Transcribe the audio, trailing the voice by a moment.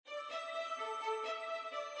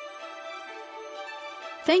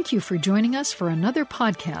Thank you for joining us for another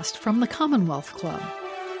podcast from the Commonwealth Club.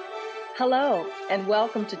 Hello, and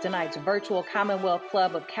welcome to tonight's virtual Commonwealth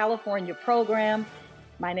Club of California program.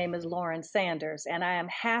 My name is Lauren Sanders, and I am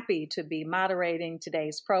happy to be moderating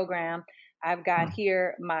today's program. I've got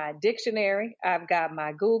here my dictionary, I've got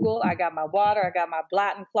my Google, I got my water, I got my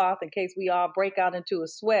blotting cloth in case we all break out into a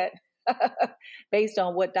sweat based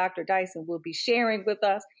on what Dr. Dyson will be sharing with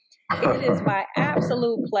us. It is my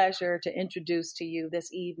absolute pleasure to introduce to you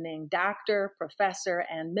this evening Dr., Professor,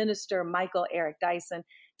 and Minister Michael Eric Dyson,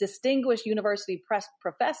 Distinguished University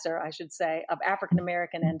Professor, of African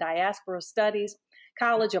American and Diaspora Studies,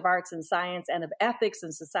 College of Arts and Science, and of Ethics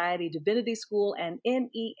and Society, Divinity School, and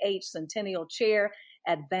NEH Centennial Chair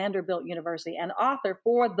at Vanderbilt University, and author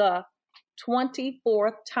for the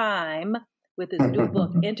 24th time with his new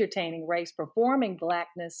book, Entertaining Race, Performing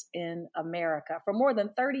Blackness in America. For more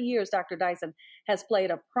than 30 years, Dr. Dyson has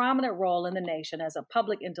played a prominent role in the nation as a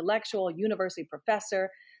public intellectual, university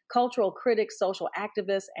professor, cultural critic, social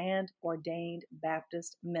activist, and ordained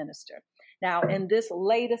Baptist minister. Now, in this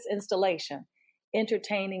latest installation,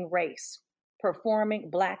 Entertaining Race, Performing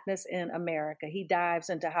Blackness in America, he dives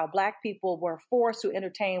into how Black people were forced to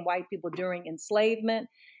entertain white people during enslavement,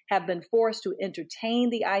 have been forced to entertain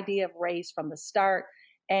the idea of race from the start,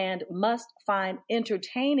 and must find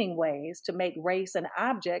entertaining ways to make race an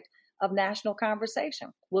object of national conversation.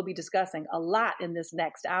 We'll be discussing a lot in this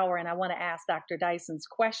next hour, and I want to ask Dr. Dyson's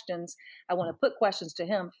questions. I want to put questions to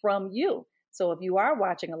him from you. So if you are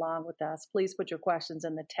watching along with us, please put your questions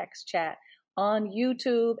in the text chat on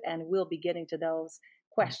YouTube, and we'll be getting to those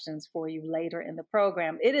questions for you later in the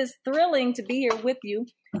program. It is thrilling to be here with you,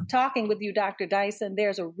 talking with you, Dr. Dyson.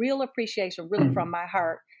 There's a real appreciation, really from my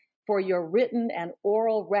heart, for your written and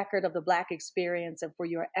oral record of the Black experience and for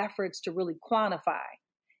your efforts to really quantify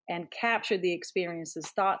and capture the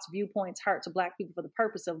experiences, thoughts, viewpoints, hearts of Black people for the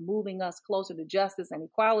purpose of moving us closer to justice and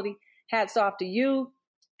equality. Hats off to you.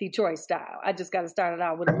 Detroit style. I just got to start it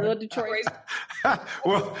out with a little Detroit.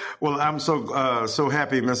 well, I'm so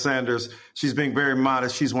happy, Ms. Sanders. She's being very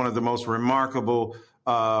modest. She's one of the most remarkable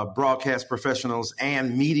broadcast professionals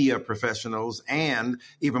and media professionals, and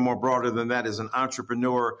even more broader than that, is an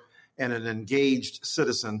entrepreneur and an engaged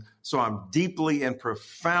citizen. So I'm deeply and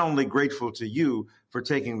profoundly grateful to you for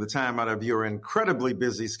taking the time out of your incredibly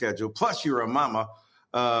busy schedule. Plus, you're a mama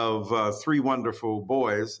of three wonderful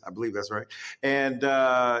boys. I believe that's right. And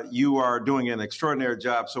you are doing an extraordinary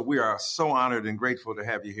job. So we are so honored and grateful to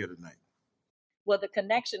have you here tonight. Well, the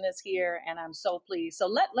connection is here, and I'm so pleased. So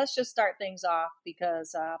let's just start things off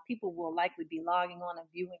because people will likely be logging on and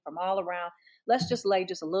viewing from all around. Let's just lay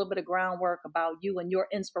just a little bit of groundwork about you and your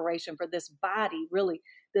inspiration for this body, really,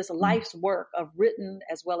 this life's work of written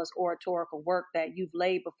as well as oratorical work that you've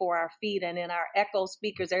laid before our feet and in our echo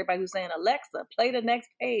speakers. Everybody who's saying, Alexa, play the next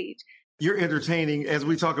page. You're entertaining as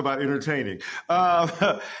we talk about entertaining.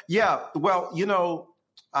 Yeah, well, you know,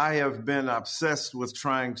 I have been obsessed with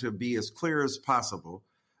trying to be as clear as possible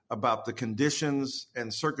about the conditions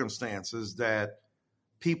and circumstances that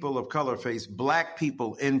people of color face, Black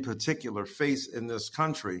people in particular, face in this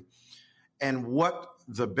country, and what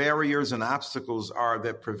the barriers and obstacles are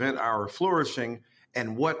that prevent our flourishing,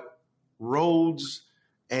 and what roads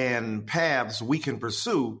and paths we can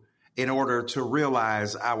pursue in order to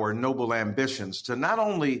realize our noble ambitions, to not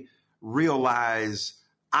only realize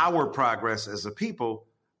our progress as a people,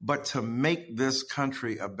 but to make this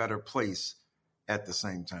country a better place at the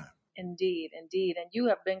same time. Indeed, indeed. And you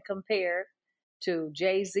have been compared to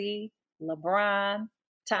Jay-Z, LeBron,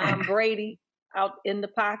 Tom Brady out in the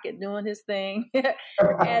pocket doing his thing,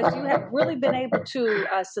 as you have really been able to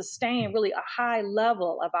sustain really a high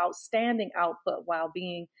level of outstanding output while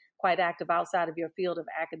being quite active outside of your field of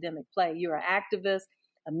academic play. You're an activist,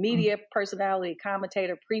 a media personality,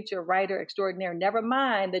 commentator, preacher, writer extraordinaire. Never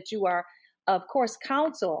mind that you are, of course,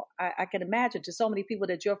 counsel. I can imagine to so many people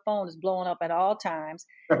that your phone is blowing up at all times.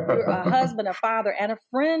 You're a husband, a father, and a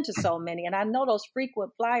friend to so many. And I know those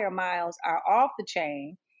frequent flyer miles are off the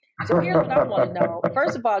chain. So here's what I want to know.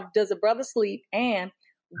 First of all, does a brother sleep? And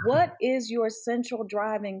what is your central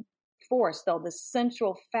driving force, though, the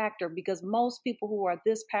central factor? Because most people who are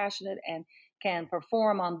this passionate and can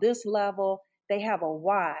perform on this level, they have a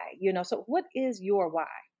why, you know. So what is your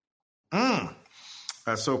why?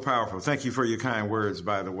 That's so powerful. Thank you for your kind words,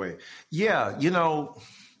 by the way. Yeah, you know,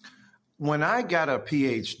 when I got a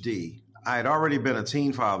PhD, I had already been a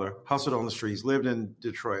teen father, hustled on the streets, lived in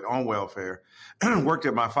Detroit on welfare, worked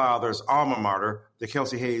at my father's alma mater, the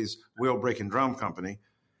Kelsey Hayes Wheel Brake and Drum Company,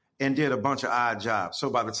 and did a bunch of odd jobs. So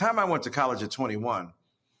by the time I went to college at 21,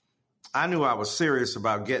 I knew I was serious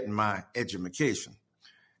about getting my education.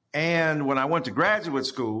 And when I went to graduate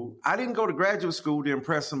school, I didn't go to graduate school to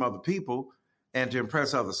impress some other people and to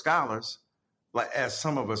impress other scholars, like as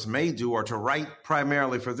some of us may do, or to write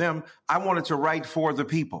primarily for them. I wanted to write for the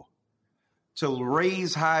people, to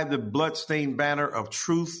raise high the bloodstained banner of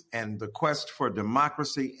truth and the quest for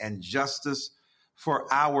democracy and justice for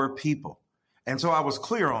our people. And so I was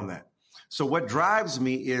clear on that. So what drives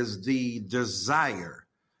me is the desire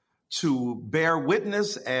to bear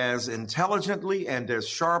witness as intelligently and as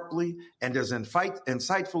sharply and as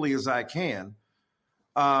insightfully as I can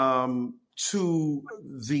to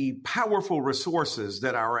the powerful resources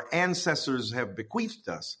that our ancestors have bequeathed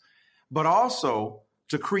us, but also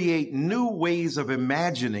to create new ways of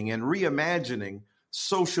imagining and reimagining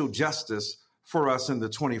social justice for us in the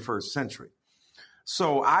 21st century.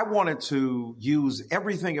 So I wanted to use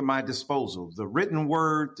everything at my disposal, the written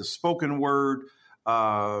word, the spoken word,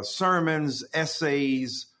 sermons,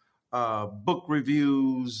 essays, book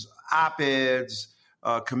reviews, op-eds,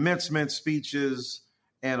 commencement speeches,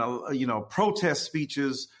 and protest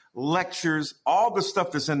speeches, lectures, all the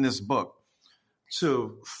stuff that's in this book,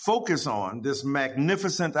 to focus on this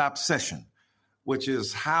magnificent obsession, which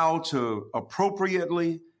is how to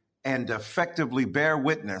appropriately and effectively bear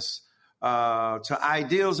witness to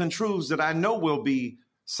ideals and truths that I know will be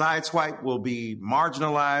sideswiped, will be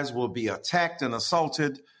marginalized, will be attacked and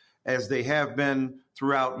assaulted as they have been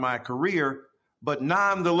throughout my career. But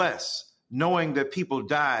nonetheless, knowing that people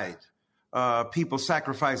died, people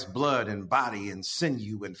sacrificed blood and body and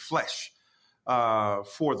sinew and flesh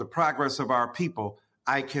for the progress of our people,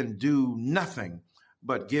 I can do nothing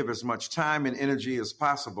but give as much time and energy as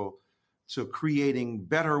possible to creating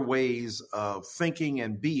better ways of thinking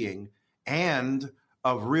and being and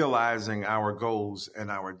of realizing our goals and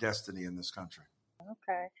our destiny in this country.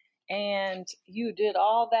 Okay. And you did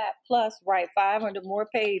all that plus write 500 more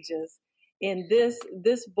pages in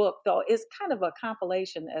this book, though it's kind of a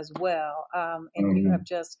compilation as well. And you have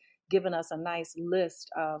just given us a nice list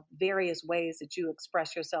of various ways that you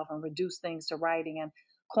express yourself and reduce things to writing and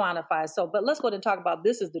quantify. So, but let's go ahead and talk about,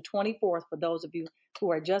 this is the 24th for those of you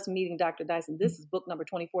who are just meeting Dr. Dyson. This is book number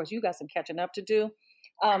 24. So you got some catching up to do.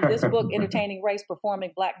 This book, Entertaining Race,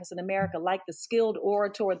 Performing Blackness in America, like the skilled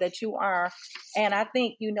orator that you are. And I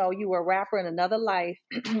think, you were a rapper in another life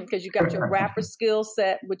because you got your rapper skill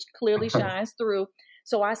set, which clearly shines through.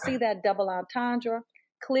 So I see that double entendre,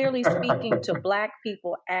 clearly speaking to Black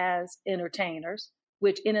people as entertainers,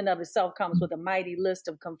 which in and of itself comes with a mighty list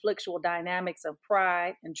of conflictual dynamics of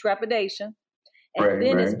pride and trepidation. And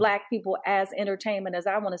then it's Black people as entertainment, as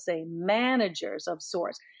I want to say, managers of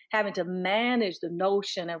sorts, having to manage the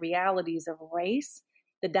notion and realities of race,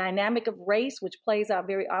 the dynamic of race, which plays out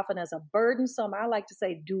very often as a burdensome, I like to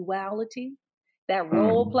say, duality, that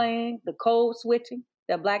role playing, the code switching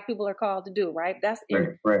that Black people are called to do, right?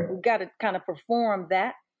 We've got to kind of perform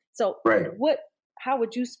that. So how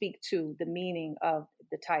would you speak to the meaning of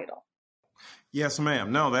the title? Yes,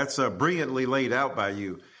 ma'am. No, that's brilliantly laid out by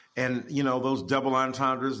you. And, those double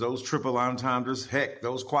entendres, those triple entendres, heck,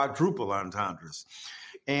 those quadruple entendres.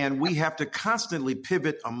 And we have to constantly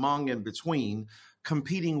pivot among and between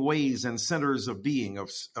competing ways and centers of being,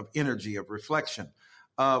 of energy, of reflection,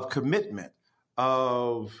 of commitment,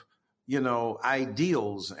 of,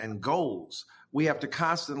 ideals and goals. We have to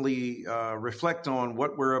constantly reflect on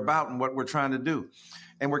what we're about and what we're trying to do.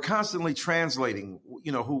 And we're constantly translating,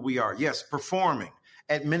 who we are. Yes, performing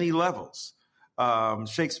at many levels.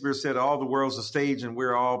 Shakespeare said, all the world's a stage and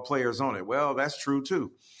we're all players on it. Well, that's true,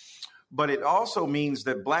 too. But it also means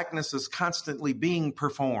that Blackness is constantly being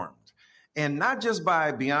performed. And not just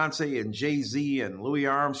by Beyonce and Jay-Z and Louis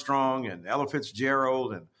Armstrong and Ella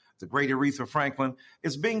Fitzgerald and the great Aretha Franklin.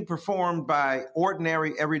 It's being performed by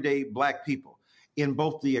ordinary, everyday Black people in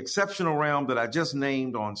both the exceptional realm that I just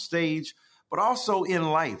named on stage, but also in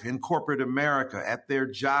life, in corporate America, at their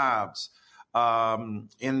jobs,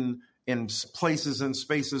 in places and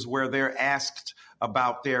spaces where they're asked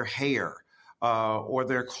about their hair or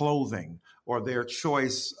their clothing or their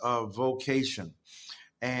choice of vocation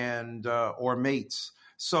and or mates.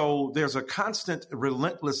 So there's a constant,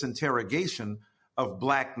 relentless interrogation of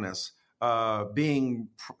Blackness being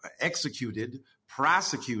executed,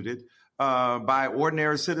 prosecuted by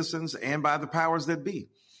ordinary citizens and by the powers that be.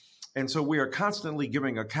 And so we are constantly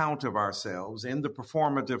giving account of ourselves in the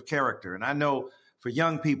performative character. And I know for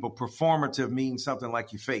young people, performative means something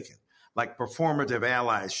like you fake it, like performative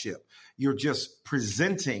allyship. You're just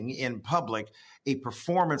presenting in public a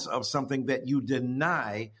performance of something that you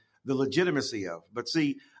deny the legitimacy of. But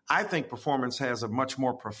see, I think performance has a much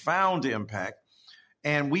more profound impact,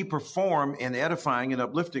 and we perform in edifying and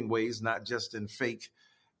uplifting ways, not just in fake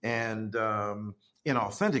and in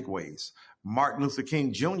authentic ways. Martin Luther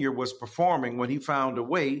King Jr. was performing when he found a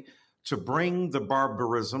way to bring the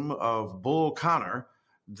barbarism of Bull Connor,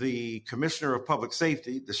 the commissioner of public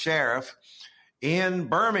safety, the sheriff in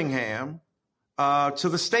Birmingham, to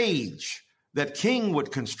the stage that King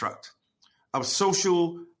would construct of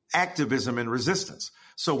social activism and resistance.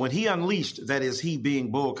 So when he unleashed, that is, he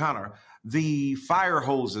being Bull Connor, the fire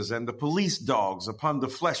hoses and the police dogs upon the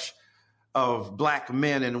flesh of Black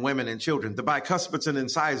men and women and children, the bicuspids and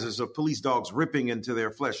incisors of police dogs ripping into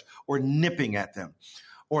their flesh or nipping at them,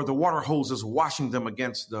 or the water hoses washing them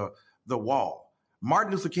against the wall.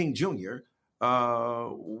 Martin Luther King Jr.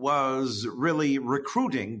 Was really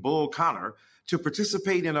recruiting Bull Connor to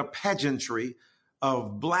participate in a pageantry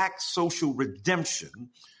of Black social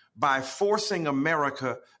redemption by forcing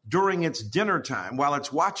America during its dinner time, while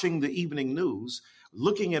it's watching the evening news,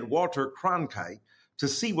 looking at Walter Cronkite to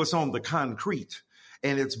see what's on the concrete.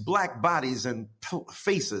 And it's Black bodies and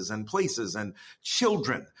faces and places and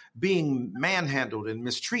children being manhandled and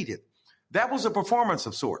mistreated. That was a performance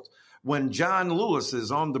of sorts. When John Lewis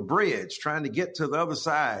is on the bridge trying to get to the other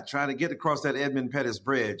side, trying to get across that Edmund Pettus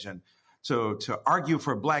Bridge and to argue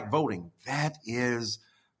for Black voting, that is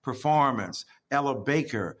performance. Ella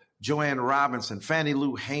Baker, Joanne Robinson, Fannie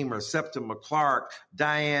Lou Hamer, Septima Clark,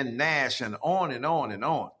 Diane Nash, and on and on and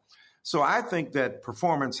on. So I think that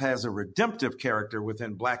performance has a redemptive character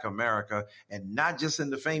within Black America, and not just in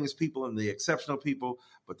the famous people and the exceptional people,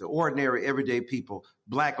 but the ordinary, everyday people.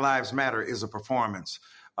 Black Lives Matter is a performance.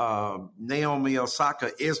 Naomi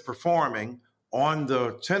Osaka is performing on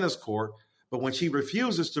the tennis court, but when she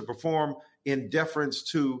refuses to perform in deference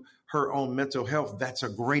to her own mental health, that's a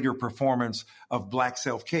greater performance of Black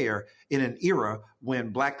self-care in an era when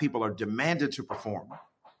Black people are demanded to perform.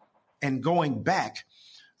 And going back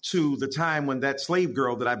to the time when that slave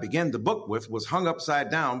girl that I began the book with was hung upside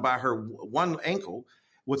down by her one ankle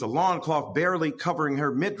with a lawn cloth barely covering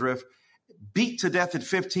her midriff, beat to death at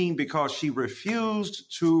 15 because she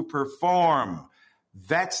refused to perform.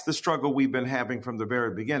 That's the struggle we've been having from the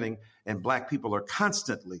very beginning, and Black people are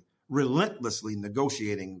constantly, relentlessly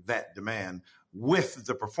negotiating that demand with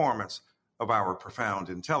the performance of our profound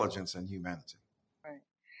intelligence and humanity. Right.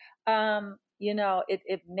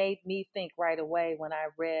 It made me think right away when I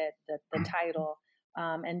read the title,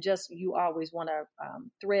 and just you always want to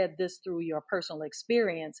thread this through your personal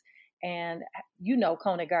experience. And,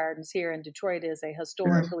 Coney Gardens here in Detroit is a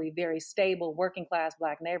historically very stable working class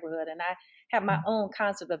Black neighborhood. And I have my own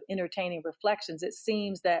concept of entertaining reflections. It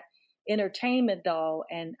seems that entertainment, though,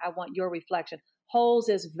 and I want your reflection, holds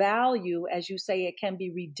its value, as you say, it can be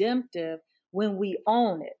redemptive when we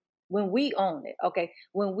own it. When we own it, okay,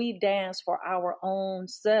 when we dance for our own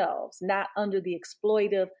selves, not under the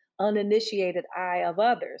exploitive, uninitiated eye of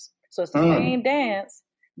others. So it's the same dance,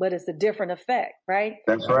 but it's a different effect, right?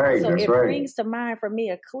 That's right. So it brings to mind for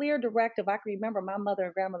me a clear directive. I can remember my mother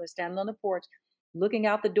and grandmother standing on the porch, looking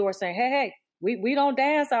out the door saying, hey, we don't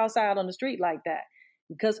dance outside on the street like that.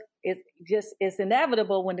 Because it's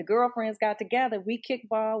inevitable when the girlfriends got together, we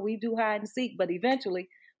kickball, we do hide and seek, but eventually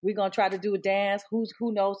we're going to try to do a dance. Who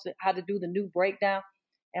knows how to do the new breakdown?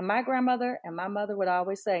 And my grandmother and my mother would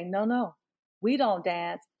always say, no, we don't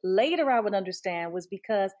dance. Later I would understand was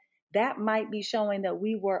because that might be showing that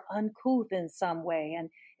we were uncouth in some way.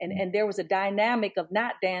 And there was a dynamic of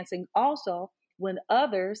not dancing also when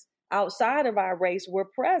others outside of our race were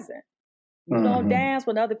present. You don't dance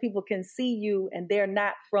when other people can see you and they're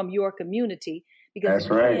not from your community, because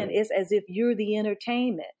then it's as if you're the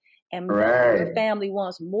entertainment. And your family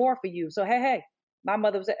wants more for you. So, hey, my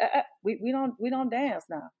mother would say, we don't dance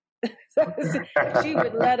now. So she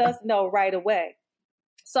would let us know right away.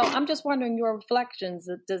 So I'm just wondering your reflections.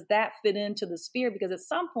 Does that fit into the sphere? Because at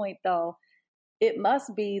some point, though, it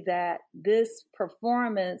must be that this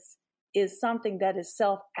performance is something that is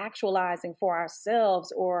self-actualizing for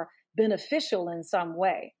ourselves or beneficial in some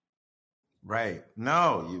way. Right.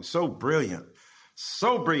 No, you're so brilliant.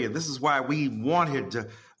 So brilliant. This is why we wanted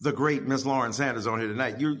the great Ms. Lauren Sanders on here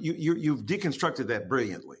tonight. You've deconstructed that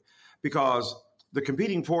brilliantly, because the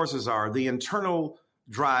competing forces are the internal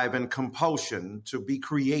drive and compulsion to be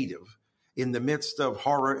creative in the midst of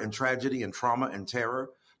horror and tragedy and trauma and terror,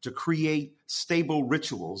 to create stable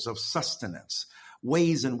rituals of sustenance,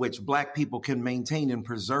 ways in which Black people can maintain and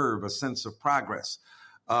preserve a sense of progress,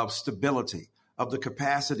 of stability, of the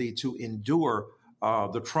capacity to endure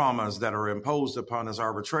the traumas that are imposed upon us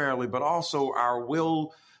arbitrarily, but also our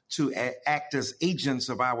will to act as agents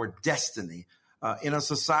of our destiny in a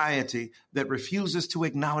society that refuses to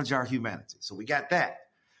acknowledge our humanity. So we got that,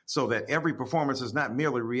 so that every performance is not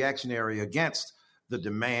merely reactionary against the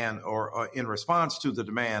demand or in response to the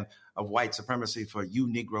demand of white supremacy for you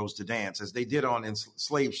Negroes to dance, as they did on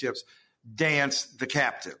enslaved ships, dance the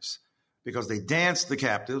captives, because they danced the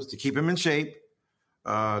captives to keep them in shape,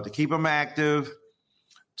 to keep them active,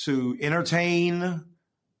 to entertain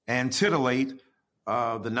and titillate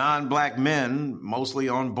the non-Black men, mostly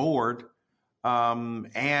on board,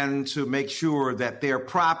 and to make sure that their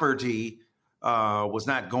property was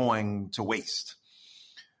not going to waste.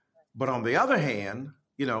 But on the other hand,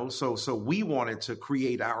 so we wanted to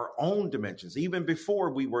create our own dimensions, even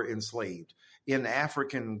before we were enslaved. In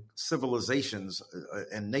African civilizations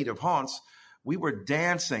and native haunts, we were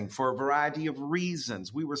dancing for a variety of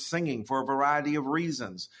reasons. We were singing for a variety of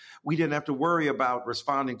reasons. We didn't have to worry about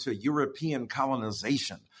responding to European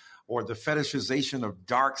colonization or the fetishization of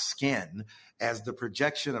dark skin as the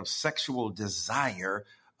projection of sexual desire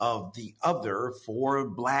of the other for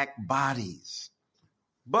Black bodies.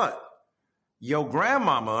 But your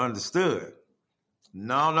grandmama understood.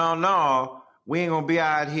 No. We ain't gonna be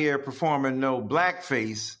out here performing no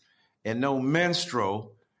blackface and no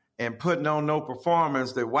minstrel and putting on no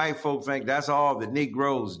performance that white folk think that's all that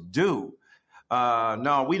Negroes do.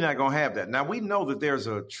 No, we're not gonna have that. Now, we know that there's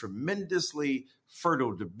a tremendously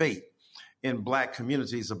fertile debate in Black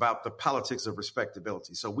communities about the politics of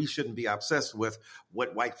respectability. So we shouldn't be obsessed with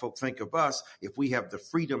what white folk think of us. If we have the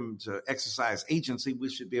freedom to exercise agency, we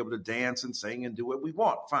should be able to dance and sing and do what we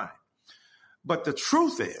want. Fine. But the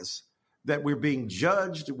truth is that we're being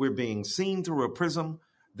judged, we're being seen through a prism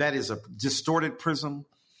that is a distorted prism.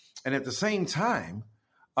 And at the same time,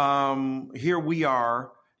 here we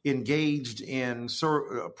are engaged in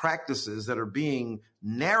practices that are being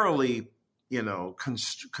narrowly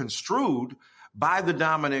construed by the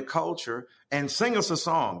dominant culture, and sing us a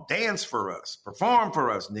song, dance for us, perform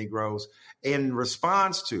for us, Negroes, in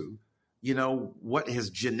response to, what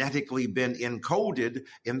has genetically been encoded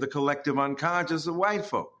in the collective unconscious of white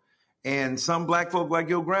folk. And some Black folk like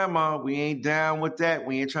your grandma, we ain't down with that.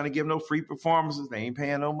 We ain't trying to give no free performances. They ain't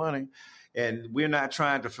paying no money. And we're not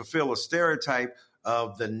trying to fulfill a stereotype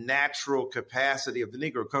of the natural capacity of the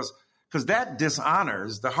Negro, because that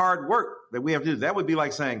dishonors the hard work that we have to do. That would be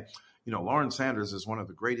like saying, Lauren Sanders is one of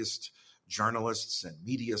the greatest journalists and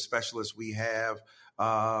media specialists we have.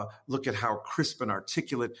 Look at how crisp and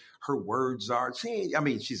articulate her words are.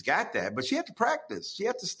 She's got that, but she had to practice. She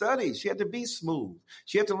had to study. She had to be smooth.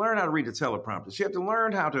 She had to learn how to read a teleprompter. She had to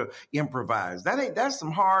learn how to improvise. That's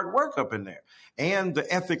some hard work up in there. And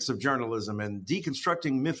the ethics of journalism and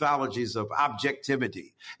deconstructing mythologies of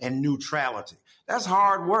objectivity and neutrality. That's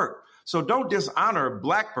hard work. So don't dishonor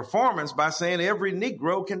Black performance by saying every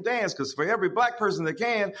Negro can dance, because for every Black person that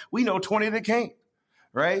can, we know 20 that can't,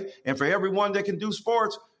 right? And for everyone that can do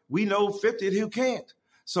sports, we know 50 who can't.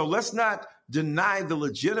 So let's not deny the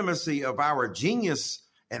legitimacy of our genius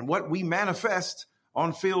and what we manifest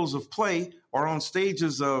on fields of play or on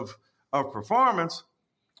stages of performance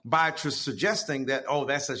by just suggesting that,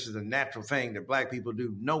 that's such a natural thing that Black people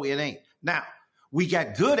do. No, it ain't. Now, we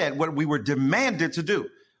got good at what we were demanded to do.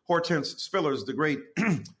 Hortense Spillers, the great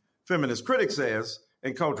feminist critic, says,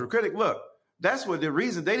 and cultural critic, look, that's what the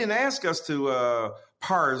reason they didn't ask us to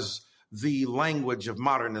parse the language of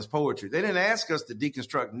modernist poetry. They didn't ask us to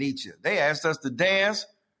deconstruct Nietzsche. They asked us to dance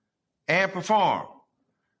and perform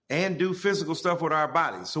and do physical stuff with our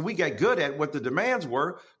bodies. So we got good at what the demands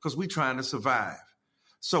were because we're trying to survive.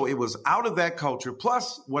 So it was out of that culture,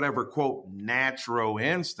 plus whatever, quote, natural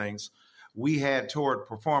instincts we had toward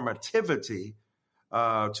performativity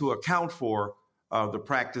to account for the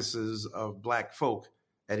practices of Black folk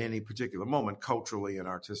at any particular moment, culturally and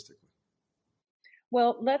artistically.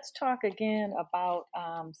 Well, let's talk again about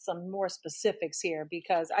some more specifics here,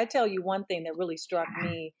 because I tell you one thing that really struck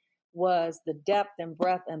me was the depth and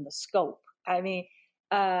breadth and the scope. I mean,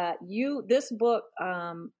 this book,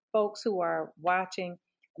 folks who are watching,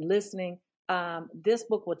 listening, this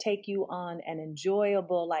book will take you on an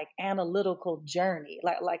enjoyable, analytical journey,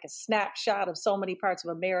 like a snapshot of so many parts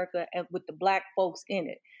of America and with the Black folks in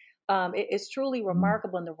it. It's truly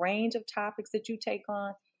remarkable in the range of topics that you take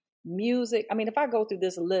on. Music. If I go through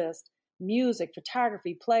this list, music,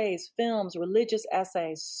 photography, plays, films, religious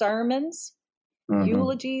essays, sermons,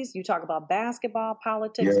 eulogies. You talk about basketball,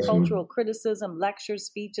 politics, cultural criticism, lectures,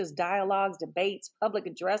 speeches, dialogues, debates, public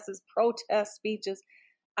addresses, protest speeches,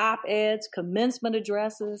 op-eds, commencement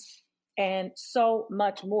addresses, and so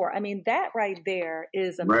much more. That right there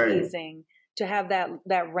is amazing, to have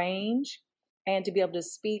that range and to be able to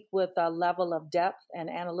speak with a level of depth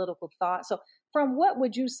and analytical thought. So from what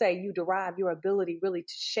would you say you derive your ability really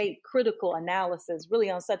to shape critical analysis really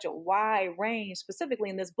on such a wide range?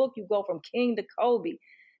 Specifically in this book, you go from King to Kobe.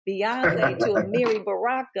 Beyonce to Amiri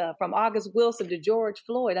Baraka, from August Wilson to George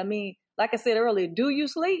Floyd. I mean, like I said earlier, do you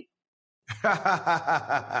sleep?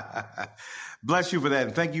 Bless you for that.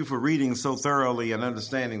 And thank you for reading so thoroughly and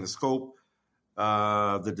understanding the scope,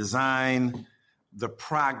 the design, the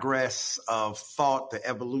progress of thought, the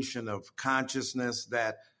evolution of consciousness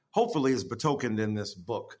that hopefully is betokened in this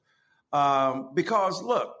book. Because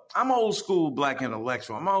look, I'm old school Black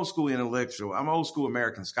intellectual. I'm old school intellectual. I'm old school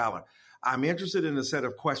American scholar. I'm interested in a set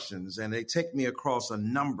of questions, and they take me across a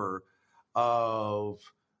number of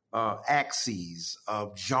axes,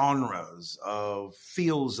 of genres, of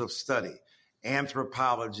fields of study.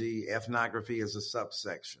 Anthropology, ethnography is a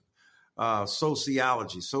subsection.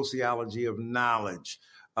 Sociology of knowledge,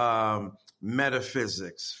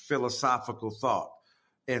 metaphysics, philosophical thought,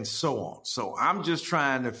 and so on. So I'm just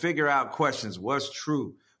trying to figure out questions. What's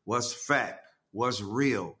true? What's fact? What's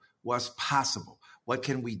real? What's possible? What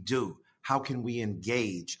can we do? How can we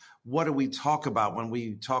engage? What do we talk about when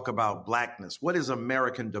we talk about Blackness? What is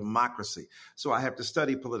American democracy? So I have to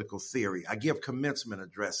study political theory. I give commencement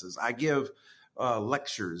addresses. I give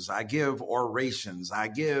lectures. I give orations. I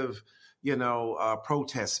give,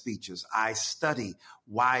 protest speeches. I study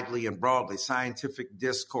widely and broadly scientific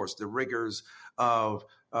discourse, the rigors of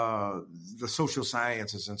the social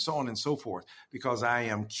sciences, and so on and so forth, because I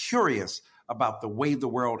am curious about the way the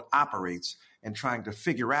world operates and trying to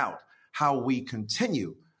figure out how we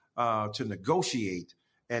continue to negotiate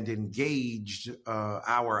and engage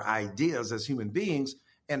our ideas as human beings,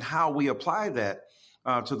 and how we apply that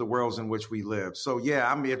to the worlds in which we live. So,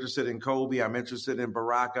 yeah, I'm interested in Kobe. I'm interested in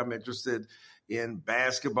Barack. I'm interested in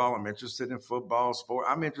basketball. I'm interested in football, sport.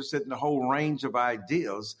 I'm interested in a whole range of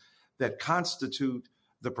ideas that constitute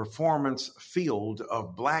the performance field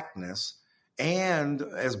of Blackness, and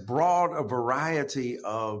as broad a variety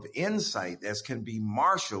of insight as can be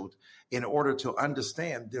marshaled in order to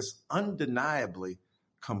understand this undeniably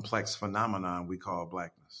complex phenomenon we call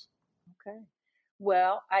Blackness. Okay.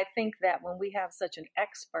 Well, I think that when we have such an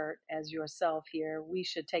expert as yourself here, we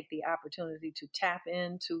should take the opportunity to tap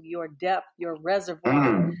into your depth, your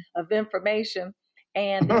reservoir of information.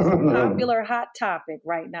 And it's a popular hot topic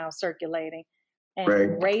right now circulating.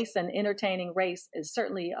 And race and entertaining race is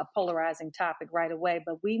certainly a polarizing topic right away.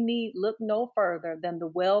 But we need look no further than the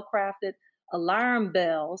well-crafted alarm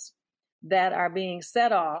bells that are being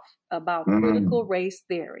set off about critical race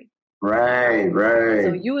theory. Right.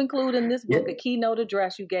 So you include in this book a keynote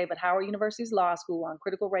address you gave at Howard University's Law School on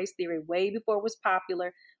critical race theory way before it was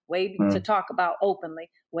popular, to talk about openly,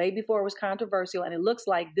 way before it was controversial. And it looks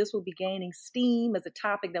like this will be gaining steam as a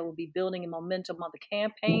topic that will be building in momentum on the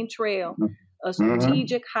campaign trail, a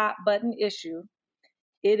strategic hot button issue.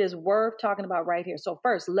 It is worth talking about right here. So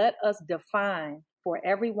first, let us define for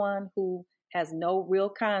everyone who has no real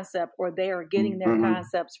concept, or they are getting their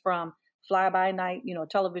concepts from fly-by-night,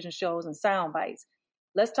 television shows and sound bites.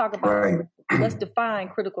 Let's talk about, let's define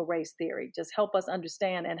critical race theory. Just help us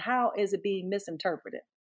understand, and how is it being misinterpreted?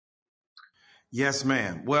 Yes,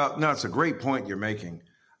 ma'am. Well, no, it's a great point you're making.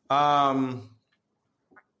 There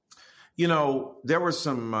were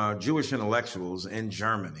some Jewish intellectuals in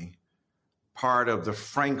Germany, part of the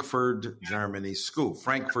Frankfurt, Germany school,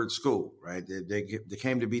 Frankfurt School, right? They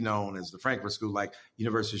came to be known as the Frankfurt School, like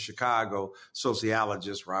University of Chicago,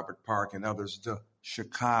 sociologist Robert Park and others, the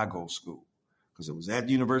Chicago School, because it was at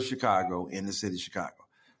the University of Chicago in the city of Chicago.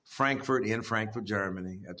 Frankfurt in Frankfurt,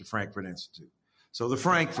 Germany, at the Frankfurt Institute. So the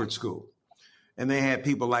Frankfurt School. And they had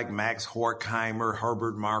people like Max Horkheimer,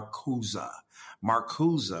 Herbert Marcuse.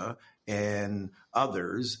 Marcuse and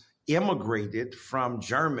others immigrated from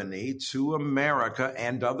Germany to America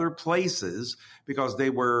and other places because they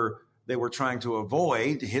were trying to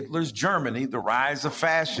avoid Hitler's Germany, the rise of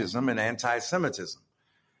fascism and anti-Semitism.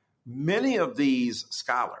 Many of these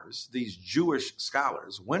scholars, these Jewish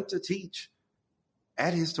scholars, went to teach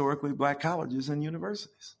at historically Black colleges and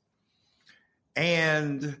universities.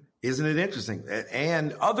 And isn't it interesting?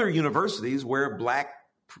 And other universities where Black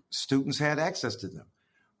students had access to them.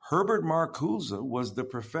 Herbert Marcuse was the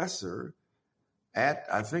professor at,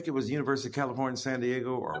 I think it was University of California, San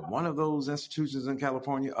Diego, or one of those institutions in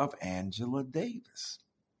California, of Angela Davis.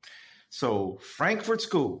 So Frankfurt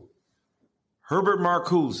School, Herbert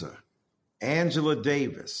Marcuse, Angela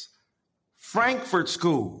Davis, Frankfurt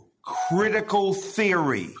School, critical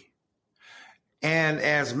theory. And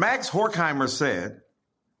as Max Horkheimer said,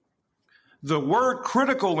 the word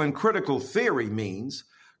critical in critical theory means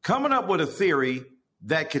coming up with a theory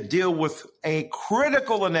that could deal with a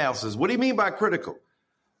critical analysis. What do you mean by critical?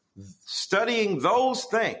 Studying those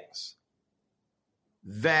things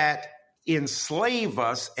that enslave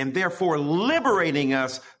us and therefore liberating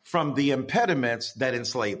us from the impediments that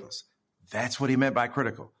enslave us. That's what he meant by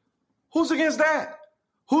critical. Who's against that?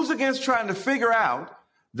 Who's against trying to figure out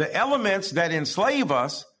the elements that enslave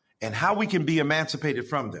us and how we can be emancipated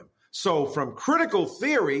from them? So from critical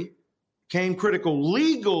theory came critical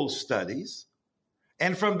legal studies,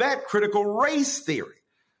 and from that, critical race theory.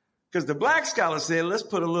 Because the black scholar said, let's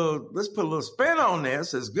put a little spin on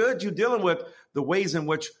this. It's good you're dealing with the ways in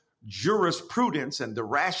which jurisprudence and the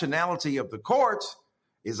rationality of the courts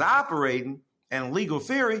is operating and legal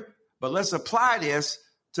theory, but let's apply this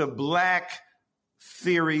to black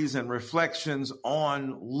theories and reflections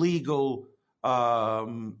on legal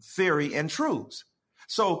theory and truths.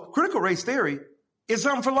 So critical race theory is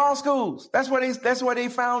something for law schools. That's where they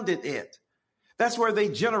founded it. That's where they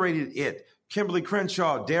generated it. Kimberly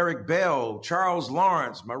Crenshaw, Derek Bell, Charles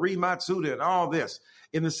Lawrence, Marie Matsuda, and all this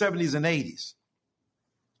in the 70s and 80s.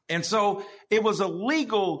 And so it was a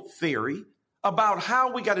legal theory about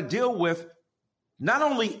how we got to deal with not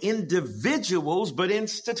only individuals, but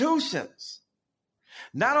institutions.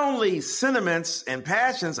 Not only sentiments and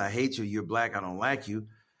passions, I hate you, you're black, I don't like you,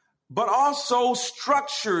 but also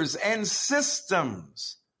structures and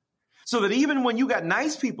systems. So that even when you got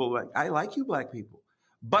nice people, like, I like you black people,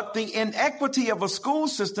 but the inequity of a school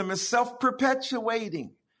system is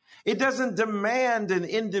self-perpetuating. It doesn't demand an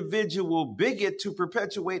individual bigot to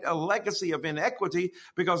perpetuate a legacy of inequity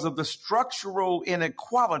because of the structural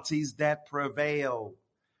inequalities that prevail.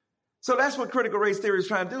 So that's what critical race theory is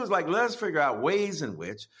trying to do, is like, let's figure out ways in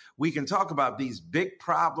which we can talk about these big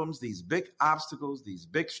problems, these big obstacles, these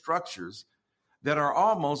big structures that are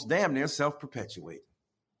almost damn near self-perpetuating.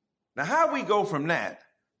 Now, how we go from that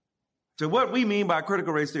to what we mean by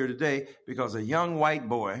critical race theory today, because a young white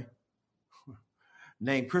boy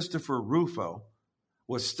named Christopher Rufo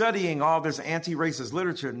was studying all this anti-racist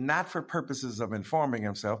literature, not for purposes of informing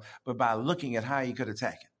himself, but by looking at how he could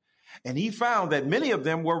attack it. And he found that many of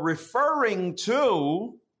them were referring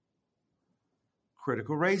to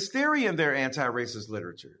critical race theory in their anti-racist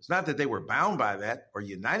literature. It's not that they were bound by that or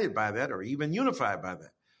united by that or even unified by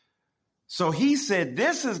that. So he said,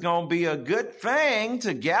 this is going to be a good thing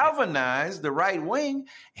to galvanize the right wing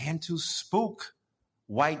and to spook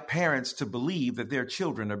white parents to believe that their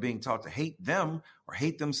children are being taught to hate them or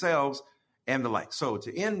hate themselves and the like. So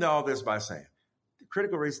to end all this by saying,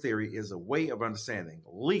 critical race theory is a way of understanding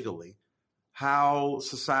legally how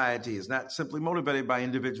society is not simply motivated by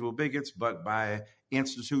individual bigots, but by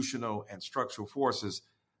institutional and structural forces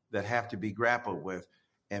that have to be grappled with.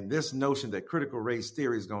 And this notion that critical race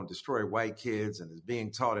theory is going to destroy white kids and is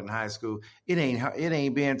being taught in high school, it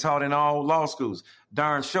ain't being taught in all law schools.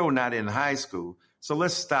 Darn sure not in high school. So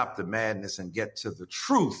let's stop the madness and get to the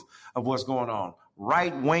truth of what's going on.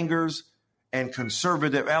 Right-wingers and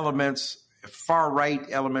conservative elements, far-right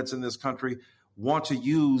elements in this country want to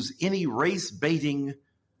use any race-baiting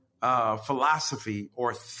philosophy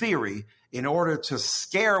or theory in order to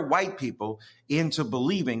scare white people into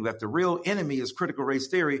believing that the real enemy is critical race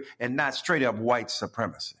theory and not straight up white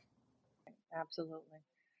supremacy. Absolutely.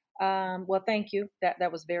 Well, thank you.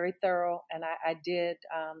 That was very thorough. And I did,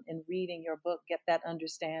 in reading your book, get that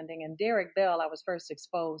understanding. And Derek Bell, I was first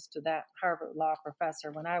exposed to that Harvard law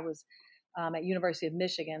professor when I was at University of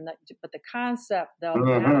Michigan. But the concept, though,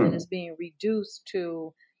 now that is being reduced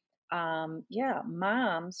to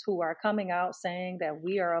moms who are coming out saying that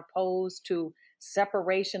we are opposed to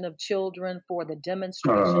separation of children for the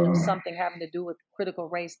demonstration of something having to do with critical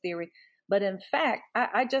race theory. But in fact,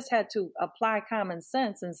 I just had to apply common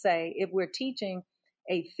sense and say, if we're teaching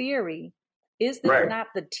a theory, is this not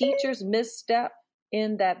the teacher's misstep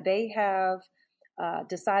in that they have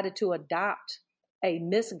decided to adopt a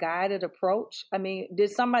misguided approach? I mean,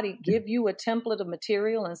 did somebody give you a template of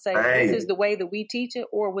material and say, this is the way that we teach it?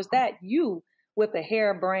 Or was that you with a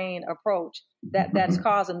harebrained approach that's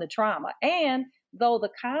causing the trauma? And though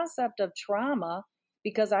the concept of trauma,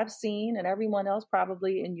 because I've seen, and everyone else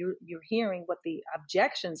probably, and you're hearing what the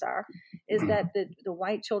objections are, is that the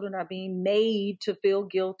white children are being made to feel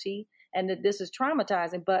guilty and that this is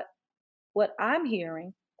traumatizing. But what I'm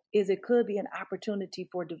hearing is it could be an opportunity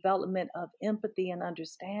for development of empathy and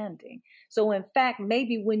understanding. So in fact,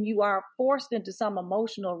 maybe when you are forced into some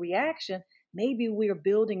emotional reaction, maybe we're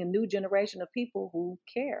building a new generation of people who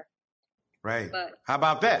care. Right. How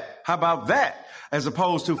about that? As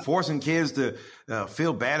opposed to forcing kids to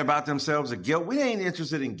feel bad about themselves or guilt. We ain't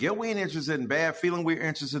interested in guilt. We ain't interested in bad feeling. We're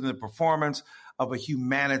interested in the performance of a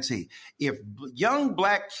humanity. If young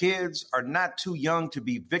black kids are not too young to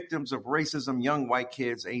be victims of racism, young white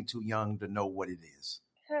kids ain't too young to know what it is.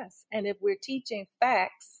 Yes. And if we're teaching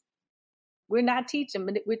facts, We're not teaching,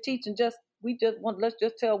 but we're teaching let's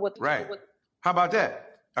just tell what. Right. How about that?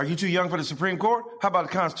 Are you too young for the Supreme Court? How about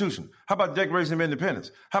the Constitution? How about the Declaration of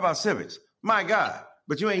Independence? How about civics? My God.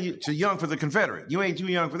 But you ain't too young for the Confederate. You ain't too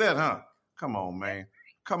young for that, huh? Come on, man.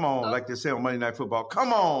 Come on, like they say on Monday Night Football.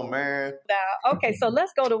 Come on, man. Now, okay, so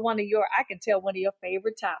let's go to one of your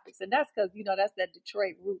favorite topics. And that's because, that's that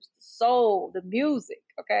Detroit roots, the soul, the music,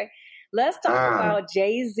 okay? Let's talk about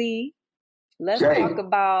Jay-Z. Let's talk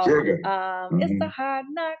about It's a Hard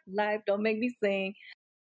Knock Life. Don't make me sing.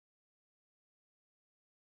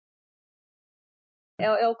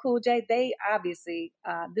 LL Cool J, they obviously,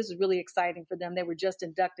 this is really exciting for them. They were just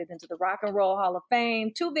inducted into the Rock and Roll Hall of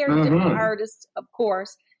Fame. Two very different artists, of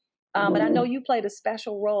course. But I know you played a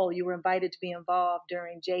special role. You were invited to be involved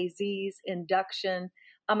during Jay-Z's induction.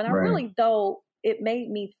 And I really, though, it made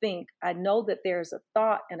me think, I know that there's a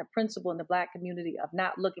thought and a principle in the Black community of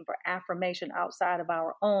not looking for affirmation outside of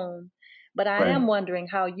our own. But I am wondering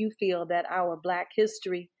how you feel that our Black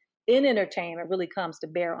history in entertainment really comes to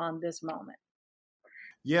bear on this moment.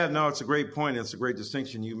 Yeah, no, it's a great point. It's a great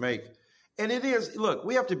distinction you make. And it is, look,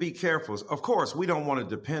 we have to be careful. Of course, we don't want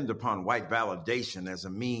to depend upon white validation as a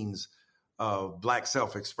means of Black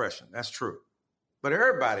self-expression. That's true. But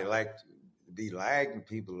everybody like to be liked, and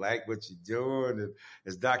people like what you're doing. And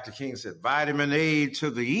as Dr. King said, vitamin A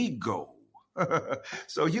to the ego.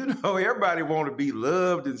 So, everybody want to be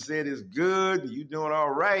loved and said it's good, and you're doing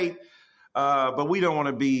all right. But we don't want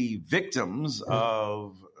to be victims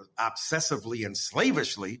of obsessively and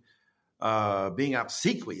slavishly being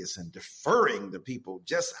obsequious and deferring to people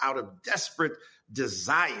just out of desperate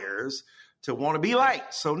desires to want to be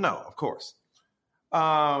liked. So no, of course.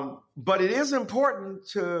 But it is important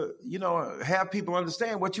to, have people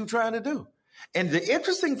understand what you're trying to do. And the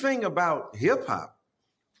interesting thing about hip hop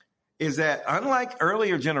is that unlike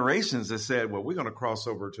earlier generations that said, well, we're going to cross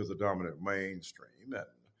over to the dominant mainstream and,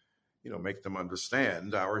 make them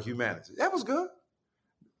understand our humanity. That was good.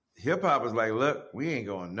 Hip hop is like, look, we ain't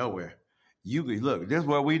going nowhere. Look, this is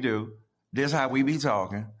what we do. This how we be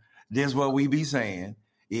talking. This is what we be saying.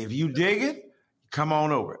 If you dig it, come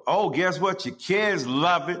on over. Oh, guess what? Your kids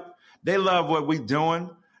love it. They love what we doing,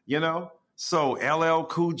 So LL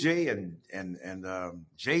Cool J and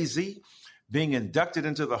Jay-Z being inducted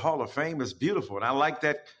into the Hall of Fame is beautiful. And I like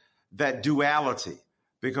that duality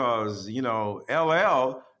because,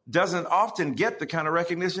 LL doesn't often get the kind of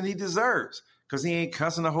recognition he deserves because he ain't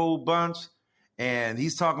cussing a whole bunch. And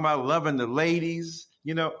he's talking about loving the ladies.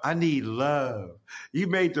 I need love. He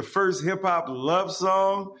made the first hip hop love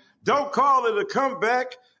song. Don't call it a comeback.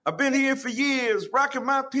 I've been here for years, rocking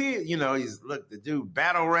my pin. The dude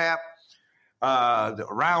battle rap,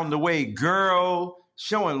 around the way girl,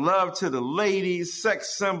 showing love to the ladies,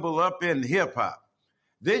 sex symbol up in hip hop.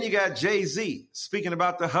 Then you got Jay-Z speaking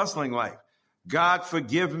about the hustling life. God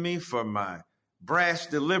forgive me for my brash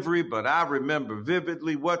delivery, but I remember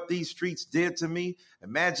vividly what these streets did to me.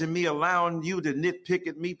 Imagine me allowing you to nitpick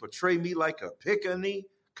at me, portray me like a pickaninny,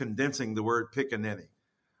 condensing the word pickaninny.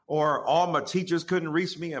 Or all my teachers couldn't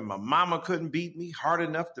reach me and my mama couldn't beat me hard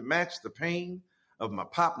enough to match the pain of my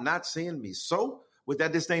pop not seeing me. So with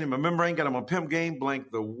that disdain in my membrane, got him a pimp game,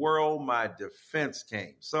 blank the world, my defense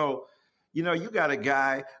came. So, you got a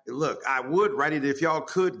guy, look, I would write it if y'all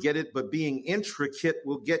could get it, but being intricate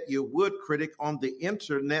will get your wood critic on the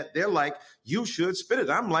internet. They're like, you should spit it.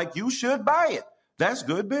 I'm like, you should buy it. That's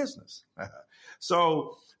good business.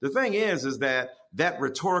 So the thing is that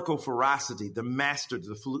rhetorical ferocity, the mastery,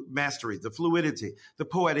 the fluidity, the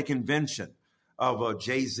poetic invention of a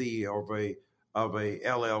Jay-Z or of a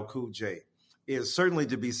LL Cool J is certainly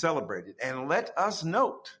to be celebrated. And let us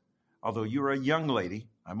note, although you're a young lady,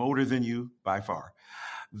 I'm older than you by far,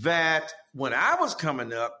 that when I was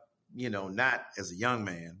coming up, not as a young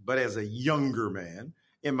man, but as a younger man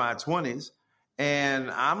in my 20s,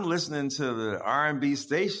 and I'm listening to the R&B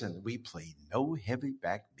station, we played no heavy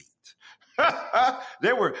backbeat.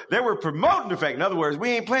 They were promoting the fact. In other words,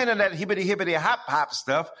 we ain't playing that hibbity hop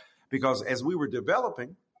stuff because as we were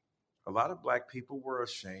developing, a lot of Black people were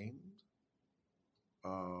ashamed,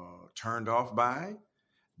 turned off by,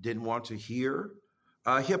 didn't want to hear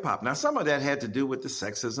hip hop. Now, some of that had to do with the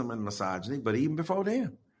sexism and misogyny, but even before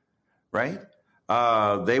then, right?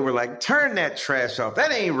 They were like, turn that trash off.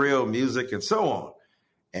 That ain't real music and so on.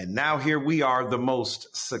 And now here we are,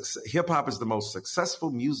 hip hop is the most successful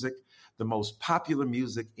music, the most popular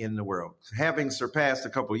music in the world, having surpassed a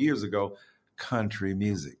couple of years ago, country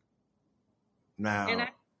music. Now,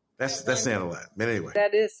 That's saying a lot. But anyway.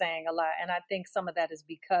 That is saying a lot. And I think some of that is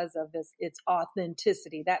because of its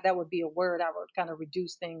authenticity. That would be a word I would kind of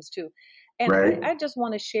reduce things to. And right. I just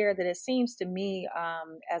want to share that it seems to me,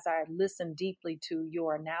 as I listen deeply to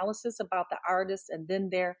your analysis about the artists and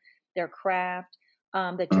then their craft,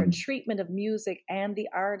 that your treatment of music and the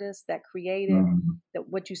artists that created that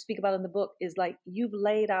what you speak about in the book is like you've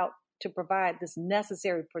laid out to provide this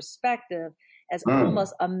necessary perspective as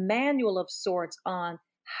almost a manual of sorts on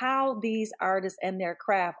how these artists and their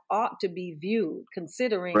craft ought to be viewed,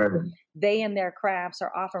 considering they and their crafts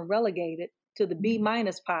are often relegated to the B-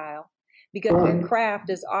 pile because their craft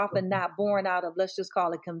is often not born out of, let's just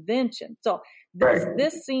call it convention. So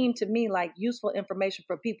this seemed to me like useful information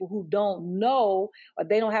for people who don't know or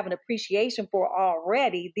they don't have an appreciation for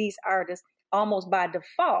already these artists almost by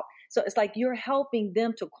default. So it's like you're helping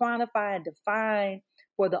them to quantify and define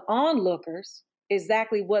for the onlookers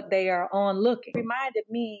exactly what they are onlooking. It reminded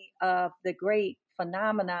me of the great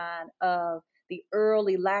phenomenon of the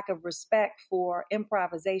early lack of respect for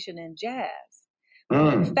improvisation in jazz.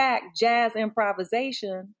 In fact, jazz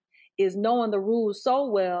improvisation is knowing the rules so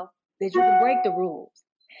well that you can break the rules.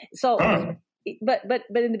 So, but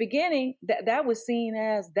in the beginning, that was seen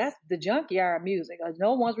as that's the junkyard music.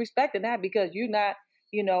 No one's respecting that because you're not,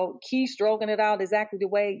 keystroking it out exactly the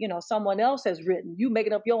way, someone else has written. You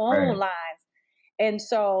making up your own lines. And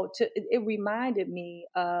so it reminded me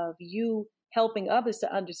of you helping others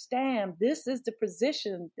to understand this is the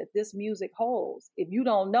position that this music holds. If you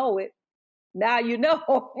don't know it, now you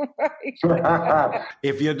know. Right?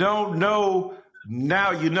 If you don't know,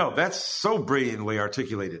 now you know. That's so brilliantly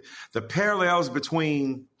articulated. The parallels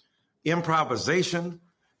between improvisation,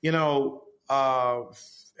 and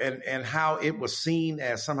how it was seen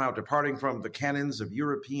as somehow departing from the canons of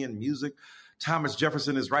European music. Thomas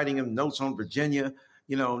Jefferson is writing him notes on Virginia.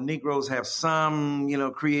 Negroes have some,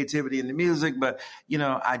 creativity in the music, but,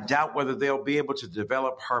 I doubt whether they'll be able to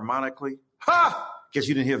develop harmonically. Guess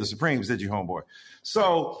you didn't hear the Supremes, did you, homeboy?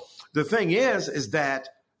 So the thing is that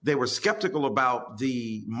they were skeptical about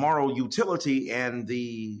the moral utility and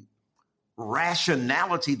the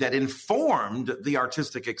rationality that informed the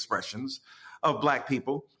artistic expressions of Black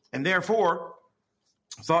people, and therefore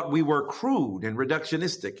thought we were crude and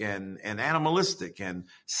reductionistic and animalistic and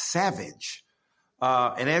savage.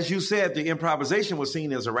 And as you said, the improvisation was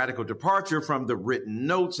seen as a radical departure from the written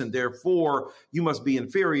notes, and therefore you must be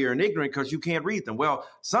inferior and ignorant because you can't read them. Well,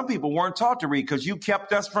 some people weren't taught to read because you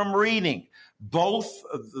kept us from reading both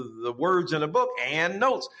the words in the book and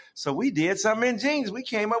notes. So we did some ingenious. We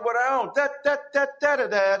came up with our own.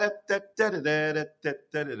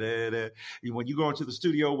 When you go into the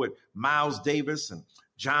studio with Miles Davis and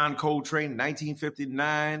John Coltrane,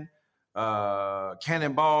 1959,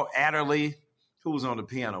 Cannonball Adderley, who was on the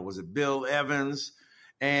piano? Was it Bill Evans?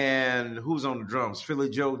 And who's on the drums? Philly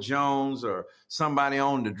Joe Jones or somebody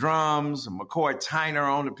on the drums, McCoy Tyner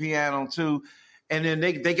on the piano too. And then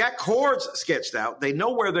they got chords sketched out. They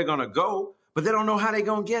know where they're going to go, but they don't know how they're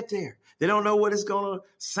going to get there. They don't know what it's going to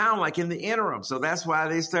sound like in the interim. So that's why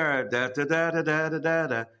they start da da da da da da da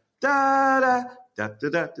da da da da da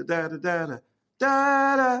da da da da.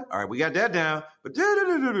 Da, da. All right, we got that down. But da, da,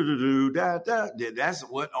 da, da, da, da, da. That's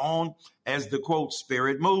what on, as the quote,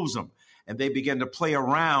 spirit moves them. And they begin to play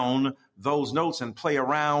around those notes and play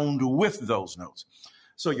around with those notes.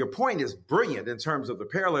 So your point is brilliant in terms of the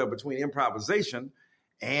parallel between improvisation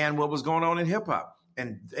and what was going on in hip hop.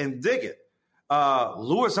 And dig it.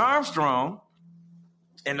 Louis Armstrong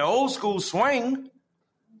and the old school swing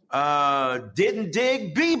didn't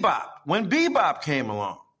dig bebop when bebop came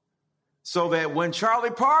along. So that when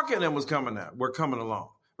Charlie Parker and them were coming along,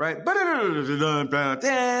 right?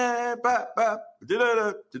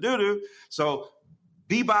 So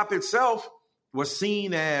bebop itself was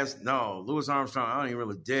seen as, no, Louis Armstrong, I don't even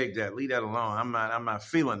really dig that. Leave that alone. I'm not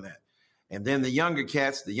feeling that. And then the younger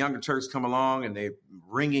cats, the younger Turks come along and they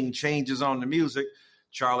ringing changes on the music.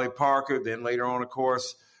 Charlie Parker, then later on, of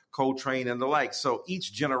course, Coltrane and the like. So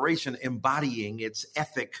each generation embodying its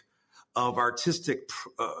ethic of artistic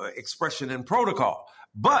expression and protocol.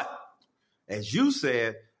 But as you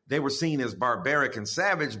said, they were seen as barbaric and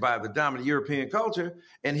savage by the dominant European culture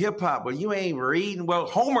and hip hop. Well, you ain't reading. Well,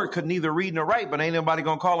 Homer could neither read nor write, but ain't nobody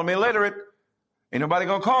going to call him illiterate. Ain't nobody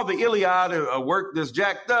going to call the Iliad a work that's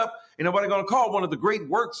jacked up. Ain't nobody going to call one of the great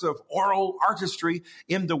works of oral artistry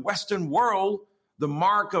in the Western world the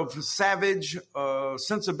mark of savage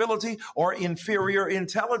sensibility or inferior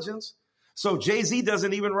intelligence. So Jay-Z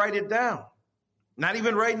doesn't even write it down, not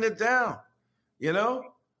even writing it down, Bin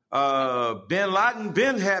Laden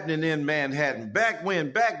been happening in Manhattan. Back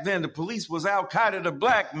then, the police was Al-Qaeda to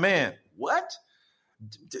black men. What?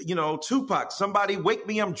 Tupac, somebody wake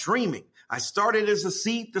me, I'm dreaming. I started as a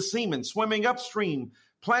seed, the semen, swimming upstream,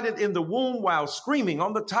 planted in the womb while screaming.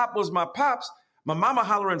 On the top was my pops. My mama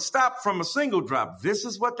hollering, stop from a single drop. This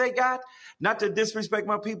is what they got. Not to disrespect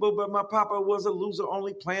my people, but my papa was a loser.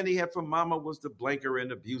 Only plan he had for mama was the blanker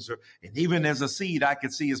and abuser. And even as a seed, I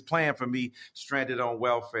could see his plan for me, stranded on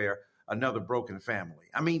welfare, another broken family.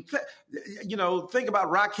 I mean, think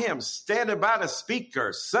about Rakim standing by the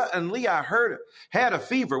speaker. Suddenly I heard it, had a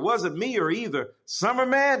fever. Was it me or either? Summer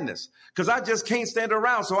madness. Because I just can't stand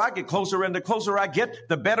around. So I get closer, and the closer I get,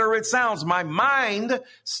 the better it sounds. My mind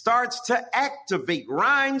starts to activate.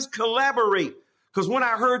 Rhymes collaborate. Because when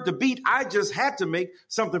I heard the beat, I just had to make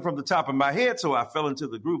something from the top of my head. So I fell into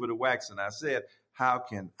the groove of the wax, and I said, how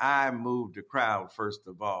can I move the crowd first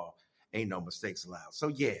of all? Ain't no mistakes allowed. So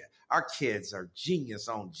yeah, our kids are genius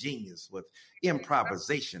on genius with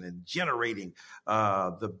improvisation and generating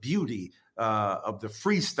the beauty of the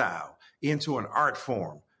freestyle into an art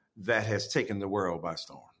form that has taken the world by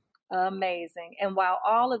storm. Amazing. And while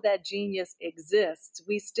all of that genius exists,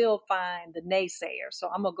 we still find the naysayer. So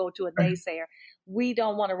I'm going to go to a naysayer. We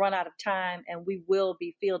don't want to run out of time, and we will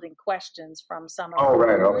be fielding questions from some of Oh,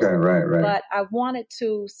 right. Okay. Right. But I wanted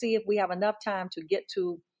to see if we have enough time to get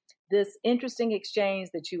to this interesting exchange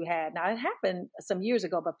that you had. Now, it happened some years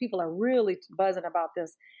ago, but people are really buzzing about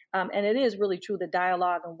this. And it is really true, the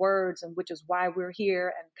dialogue and words, and which is why we're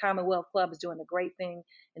here. And Commonwealth Club is doing a great thing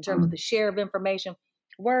in terms of the share of information.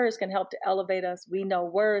 Words can help to elevate us. We know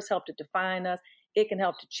words help to define us. It can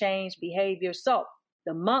help to change behavior. So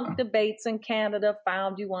the Monk debates in Canada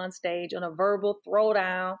found you on stage on a verbal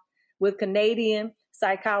throwdown with Canadian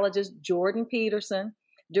psychologist Jordan Peterson.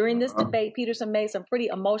 During this debate, Peterson made some pretty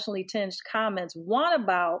emotionally tinged comments. One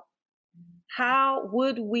about how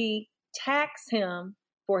would we tax him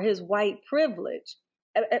for his white privilege,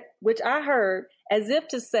 which I heard as if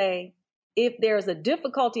to say, if there's a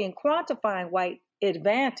difficulty in quantifying white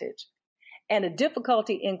advantage and a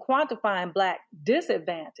difficulty in quantifying Black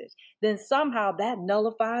disadvantage, then somehow that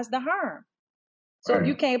nullifies the harm. So if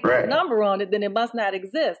you can't put a number on it, then it must not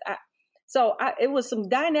exist. It was some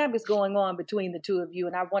dynamics going on between the two of you,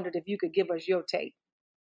 and I wondered if you could give us your take.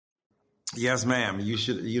 Yes, ma'am. You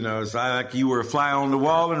should, it's like you were a fly on the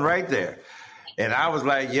wall and right there. And I was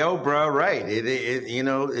like, yo, bro, right.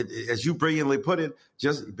 As you brilliantly put it,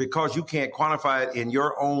 just because you can't quantify it in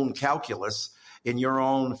your own calculus, in your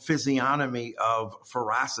own physiognomy of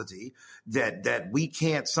ferocity, that we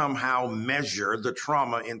can't somehow measure the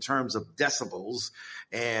trauma in terms of decibels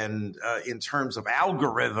and in terms of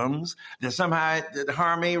algorithms, that somehow the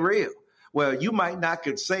harm ain't real. Well, you might not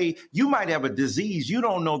could say, you might have a disease you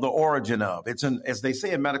don't know the origin of. It's as they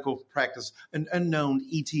say in medical practice, an unknown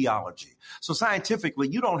etiology. So scientifically,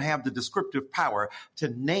 you don't have the descriptive power to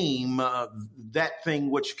name that thing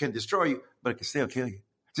which can destroy you, but it can still kill you.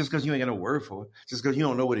 Just because you ain't got no word for it, just because you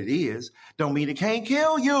don't know what it is, don't mean it can't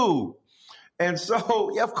kill you. And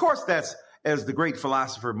so, of course, that's, as the great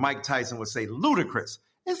philosopher Mike Tyson would say, ludicrous.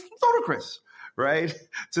 It's ludicrous, right,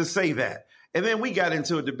 to say that. And then we got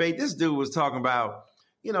into a debate. This dude was talking about,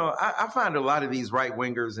 I find a lot of these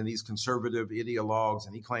right-wingers and these conservative ideologues,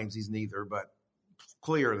 and he claims he's neither, but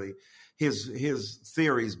clearly his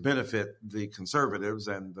theories benefit the conservatives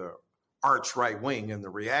and the arch right wing and the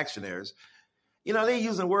reactionaries. They're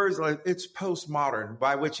using words like it's postmodern,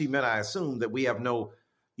 by which he meant, I assume, that we have no,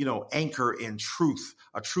 anchor in truth,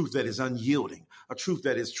 a truth that is unyielding, a truth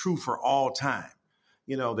that is true for all time.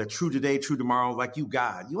 That true today, true tomorrow, like you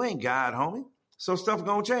God. You ain't God, homie. So stuff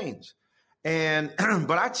gonna change. And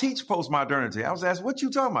but I teach postmodernity. I was asked, what you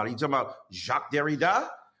talking about? Are you talking about Jacques Derrida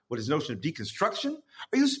with his notion of deconstruction?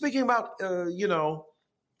 Are you speaking about,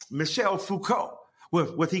 Michel Foucault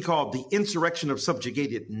with what he called the insurrection of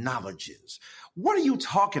subjugated knowledges? What are you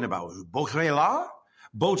talking about? Baudrillard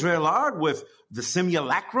with the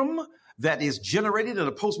simulacrum that is generated in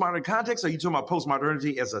a postmodern context? Are you talking about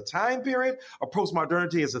postmodernity as a time period or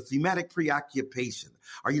postmodernity as a thematic preoccupation?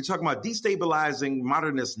 Are you talking about destabilizing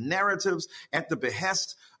modernist narratives at the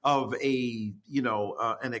behest of an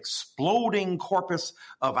exploding corpus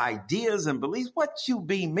of ideas and beliefs? What you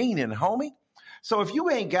be meaning, homie? So if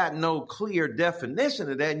you ain't got no clear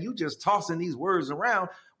definition of that and you just tossing these words around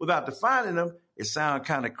without defining them, it sounds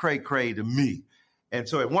kind of cray-cray to me. And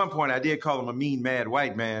so at one point I did call him a mean, mad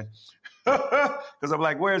white man. Because I'm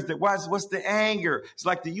like, what's the anger? It's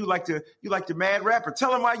like you like the mad rapper.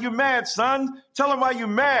 Tell him why you're mad, son. Tell him why you're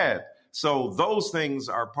mad. So those things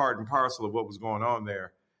are part and parcel of what was going on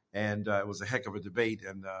there. And it was a heck of a debate,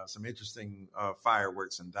 and some interesting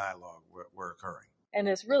fireworks and dialogue were occurring. And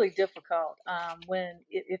it's really difficult when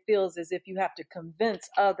it feels as if you have to convince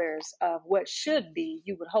others of what should be,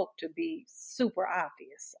 you would hope to be super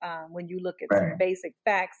obvious when you look at some basic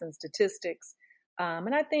facts and statistics.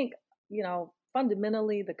 And I think,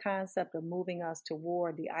 fundamentally, the concept of moving us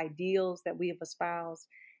toward the ideals that we have espoused,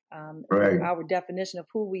 our definition of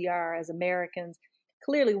who we are as Americans,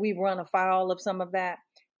 clearly we've run afoul of some of that.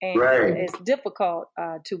 And it's difficult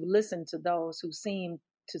to listen to those who seem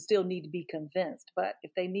to still need to be convinced. But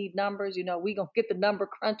if they need numbers, we're going to get the number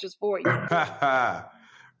crunchers for you.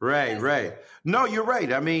 Right. No, you're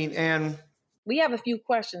right. I mean, and we have a few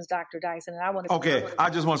questions, Dr. Dyson, and I want to. Okay, I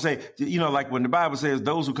just want to say, like when the Bible says,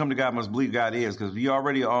 "Those who come to God must believe God is," because if you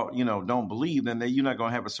already, don't believe, then you're not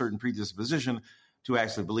going to have a certain predisposition to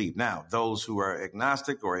actually believe. Now, those who are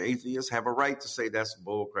agnostic or atheists have a right to say that's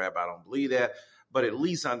bull crap. I don't believe that. But at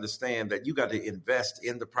least understand that you got to invest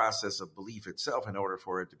in the process of belief itself in order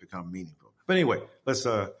for it to become meaningful. But anyway, let's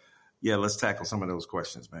tackle some of those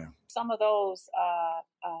questions, man. Some of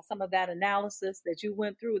that analysis that you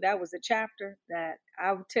went through, that was a chapter that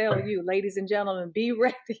I would tell you, ladies and gentlemen, be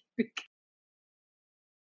ready.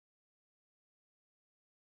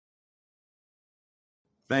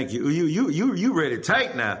 Thank you. You read it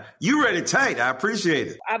tight now. You read it tight. I appreciate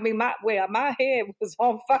it. I mean, my head was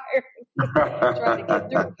on fire trying to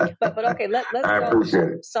get through. But okay, let's go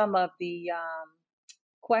to some of the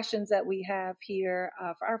questions that we have here.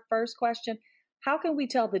 For our first question, how can we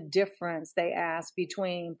tell the difference, they ask,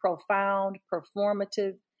 between profound,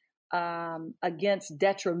 performative, against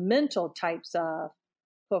detrimental types of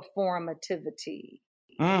performativity?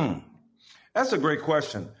 That's a great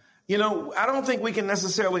question. I don't think we can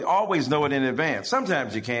necessarily always know it in advance.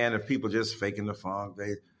 Sometimes you can if people just faking the funk.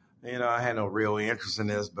 I had no real interest in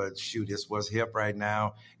this, but shoot, this was hip right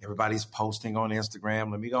now. Everybody's posting on Instagram.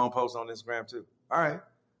 Let me go and post on Instagram too. All right.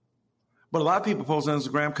 But a lot of people post on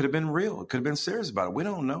Instagram could have been real. It could have been serious about it. We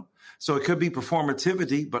don't know. So it could be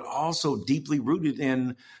performativity, but also deeply rooted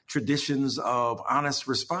in traditions of honest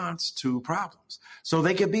response to problems. So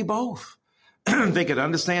they could be both. They could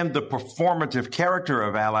understand the performative character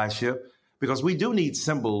of allyship, because we do need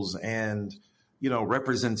symbols and,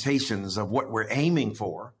 representations of what we're aiming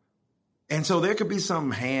for. And so there could be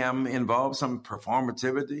some ham involved, some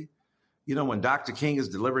performativity. When Dr. King is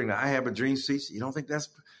delivering the I Have a Dream speech, you don't think that's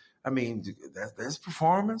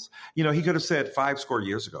performance? He could have said 50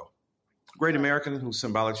 years ago, great American in whose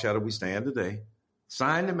symbolic shadow we stand today,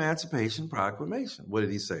 signed the Emancipation Proclamation. What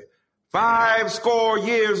did he say? 50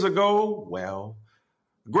 years ago, well,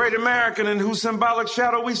 great American in whose symbolic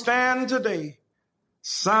shadow we stand today,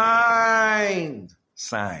 signed.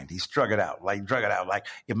 He drug it out like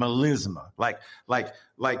a melisma, like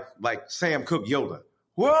Sam Cooke Yoda.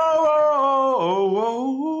 Whoa.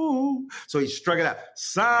 So he struck it out,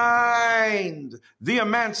 signed the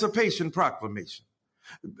Emancipation Proclamation.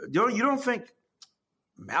 You don't think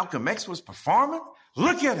Malcolm X was performing?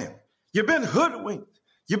 Look at him. You've been hoodwinked.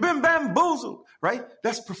 You've been bamboozled, right?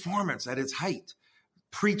 That's performance at its height.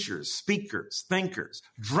 Preachers, speakers, thinkers,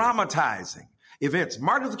 dramatizing events.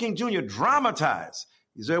 Martin Luther King Jr. dramatized.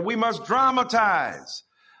 He said, we must dramatize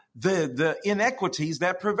the inequities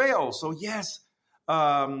that prevail. So yes,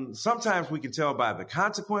 sometimes we can tell by the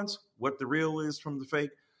consequence what the real is from the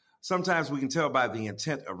fake. Sometimes we can tell by the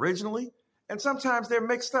intent originally. And sometimes they're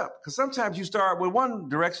mixed up, because sometimes you start with one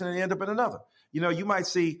direction and end up in another. You might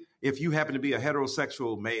see, if you happen to be a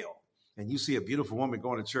heterosexual male and you see a beautiful woman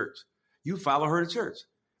going to church, you follow her to church.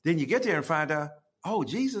 Then you get there and find out, oh,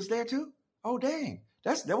 Jesus there too? Oh, dang.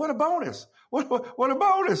 What a bonus. What a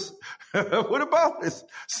bonus. What a bonus.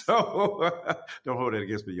 So don't hold that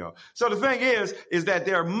against me, y'all. So the thing is that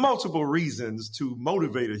there are multiple reasons to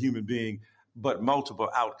motivate a human being, but multiple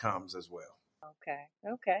outcomes as well.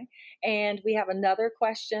 Okay. And we have another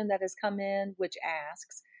question that has come in, which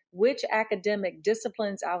asks, which academic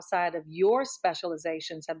disciplines outside of your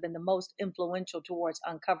specializations have been the most influential towards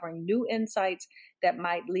uncovering new insights that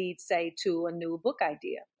might lead, say, to a new book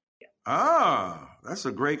idea? That's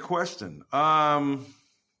a great question.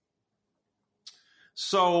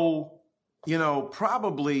 So,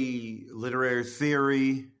 probably literary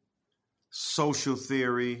theory, social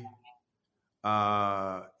theory,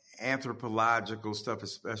 anthropological stuff,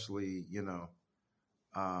 especially,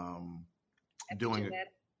 doing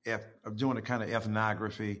a kind of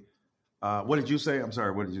ethnography. What did you say? I'm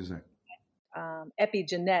sorry. What did you say?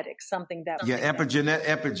 Epigenetics, something that. Yeah,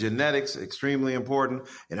 epigenetics, extremely important,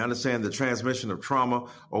 and understand the transmission of trauma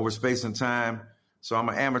over space and time. So I'm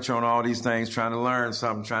an amateur on all these things, trying to learn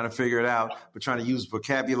something, trying to figure it out, but trying to use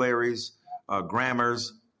vocabularies,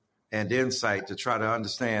 grammars, and insight to try to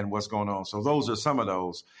understand what's going on. So those are some of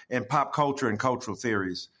those. And pop culture and cultural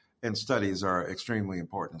theories and studies are extremely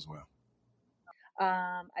important as well.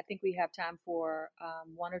 I think we have time for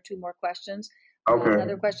one or two more questions. Okay.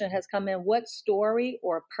 Another question has come in. What story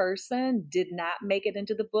or person did not make it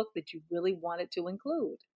into the book that you really wanted to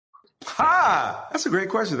include? That's a great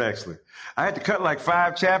question, actually. I had to cut like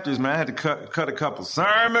 5 chapters, man. I had to cut a couple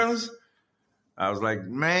sermons. I was like,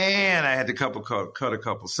 man, I had to cut a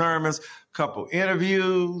couple sermons, couple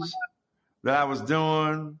interviews that I was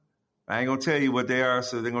doing. I ain't going to tell you what they are,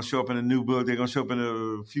 so they're going to show up in a new book. They're going to show up in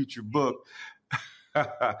a future book.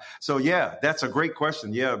 So, yeah, that's a great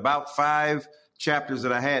question. Yeah, about 5 chapters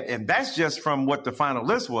that I had. And that's just from what the final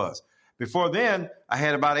list was. Before then, I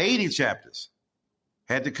had about 80 chapters.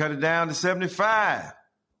 Had to cut it down to 75.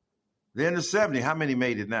 Then to 70. How many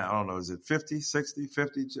made it now? I don't know. Is it 50, 60,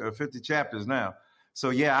 50 chapters now? So,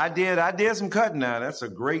 yeah, I did some cutting now. That's a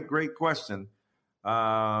great, great question.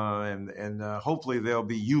 And hopefully they'll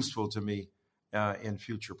be useful to me in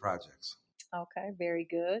future projects. Okay, very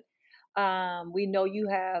good. We know you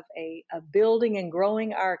have a building and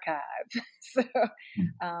growing archive. So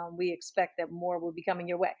we expect that more will be coming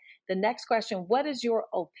your way. The next question, what is your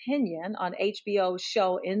opinion on HBO's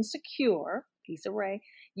show Insecure, Issa Rae,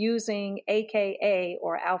 using AKA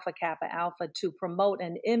or Alpha Kappa Alpha to promote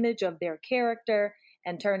an image of their character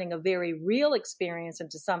and turning a very real experience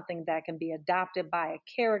into something that can be adopted by a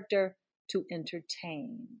character to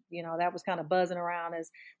entertain? You know, that was kind of buzzing around as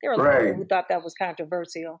there were a lot of people who thought that was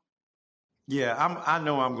controversial. Yeah, I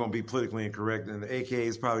know I'm going to be politically incorrect, and the AKA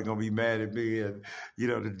is probably going to be mad at me and,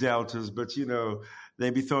 the Deltas, but, they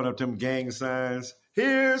be throwing up them gang signs.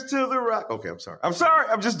 Here's to the rock. Okay, I'm sorry.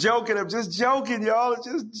 I'm just joking, y'all. I'm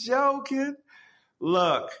just joking.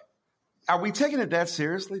 Look, are we taking it that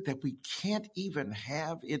seriously that we can't even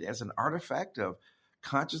have it as an artifact of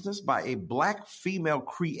consciousness by a Black female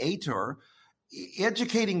creator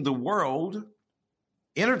educating the world,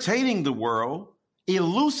 entertaining the world,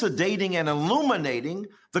 elucidating and illuminating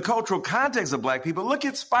the cultural context of Black people? Look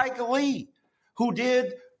at Spike Lee, who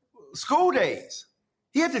did School Days.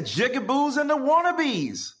 He had the jigaboos and the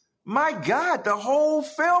wannabes. My God, the whole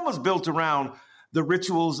film was built around the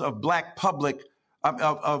rituals of Black public,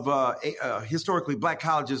 historically Black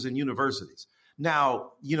colleges and universities.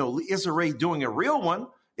 Now, Issa Rae doing a real one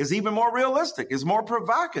is even more realistic, is more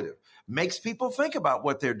provocative, makes people think about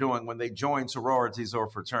what they're doing when they join sororities or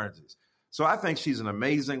fraternities. So I think she's an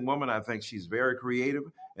amazing woman. I think she's very creative.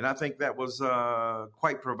 And I think that was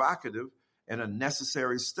quite provocative and a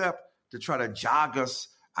necessary step to try to jog us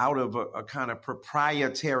out of a kind of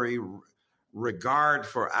proprietary regard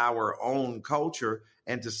for our own culture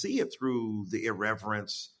and to see it through the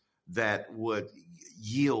irreverence that would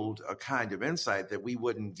yield a kind of insight that we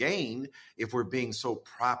wouldn't gain if we're being so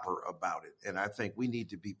proper about it. And I think we need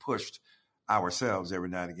to be pushed ourselves every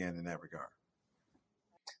now and again in that regard.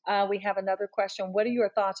 We have another question. What are your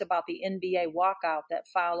thoughts about the NBA walkout that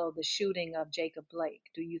followed the shooting of Jacob Blake?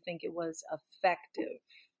 Do you think it was effective?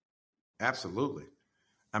 Absolutely.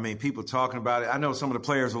 I mean, people talking about it. I know some of the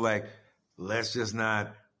players were like, let's just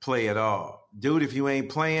not play at all. Dude, if you ain't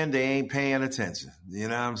playing, they ain't paying attention. You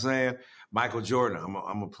know what I'm saying? Michael Jordan, I'm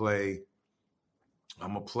gonna play.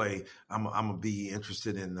 I'm gonna be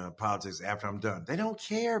interested in politics after I'm done. They don't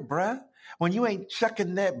care, bruh. When you ain't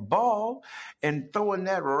chucking that ball and throwing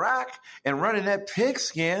that rock and running that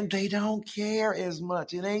pigskin, they don't care as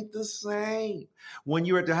much. It ain't the same when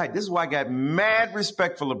you're at the height. This is why I got mad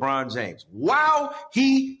respect for LeBron James. While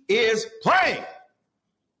he is playing,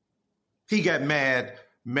 he got mad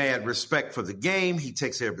respect for the game. He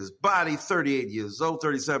takes care of his body, 38 years old,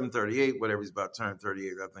 37, 38, whatever. He's about to turn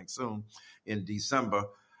 38, I think, soon in December.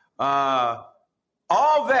 All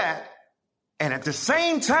that, and at the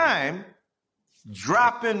same time,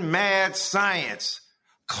 dropping mad science,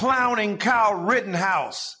 clowning Kyle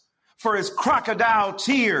Rittenhouse for his crocodile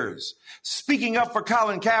tears, speaking up for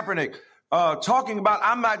Colin Kaepernick, talking about,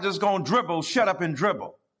 I'm not just going to dribble, shut up and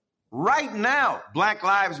dribble. Right now, Black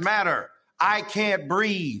Lives Matter, I Can't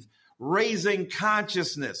Breathe, raising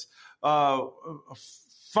consciousness,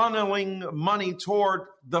 funneling money toward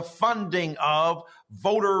the funding of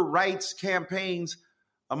voter rights campaigns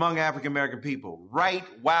among African-American people, right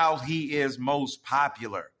while he is most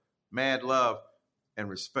popular. Mad love and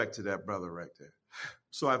respect to that brother right there.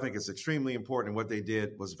 So I think it's extremely important. What they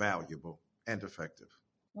did was valuable and effective.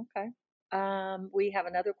 Okay. We have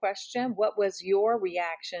another question. What was your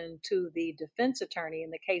reaction to the defense attorney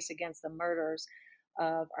in the case against the murders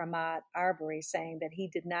of Ahmaud Arbery, saying that he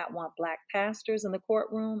did not want Black pastors in the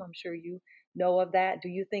courtroom? I'm sure you know of that. Do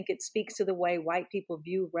you think it speaks to the way white people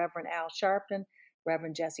view Reverend Al Sharpton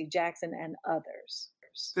Reverend Jesse Jackson, and others.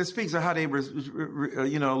 This speaks of how they,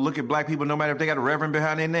 look at black people, no matter if they got a reverend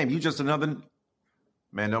behind their name. You just another,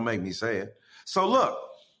 man, don't make me say it. So look,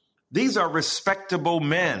 these are respectable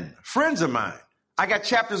men, friends of mine. I got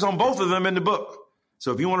chapters on both of them in the book.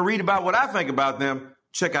 So if you want to read about what I think about them,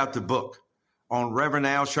 check out the book on Reverend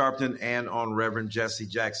Al Sharpton and on Reverend Jesse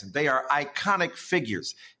Jackson. They are iconic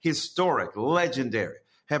figures, historic, legendary,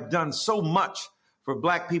 have done so much for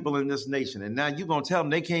black people in this nation. And now you're going to tell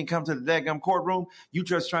them they can't come to the daggum courtroom? You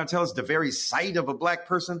just trying to tell us the very sight of a black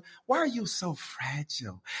person? Why are you so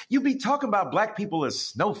fragile? You be talking about black people as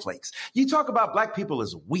snowflakes. You talk about black people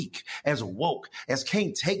as weak, as woke, as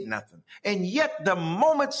can't take nothing. And yet the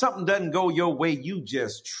moment something doesn't go your way, you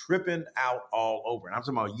just tripping out all over. And I'm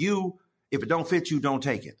talking about you. If it don't fit you, don't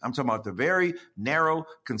take it. I'm talking about the very narrow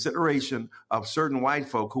consideration of certain white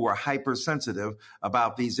folk who are hypersensitive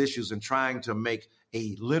about these issues and trying to make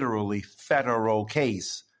a literally federal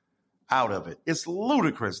case out of it. It's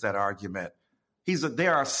ludicrous, that argument. They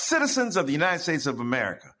are citizens of the United States of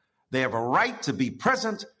America. They have a right to be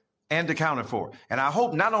present and accounted for. And I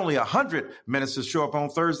hope not only 100 ministers show up on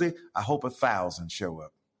Thursday, I hope 1,000 show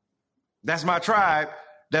up. That's my tribe.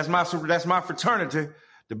 That's my fraternity.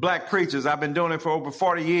 The black preachers, I've been doing it for over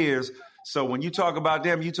 40 years. So when you talk about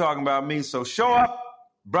them, you talking about me. So show up,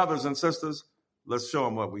 brothers and sisters. Let's show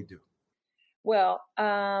them what we do. Well,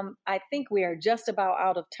 I think we are just about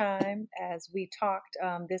out of time as we talked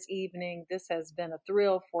this evening. This has been a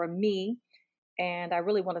thrill for me. And I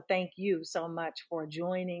really want to thank you so much for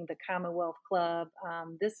joining the Commonwealth Club.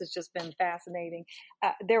 This has just been fascinating.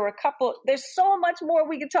 There's so much more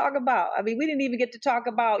we could talk about. I mean, we didn't even get to talk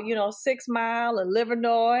about, 6 Mile and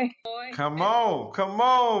Livernois. Come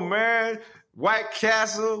on, man. White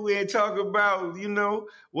Castle, we ain't talking about,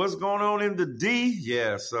 what's going on in the D.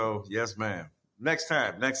 Yeah, so yes, ma'am. Next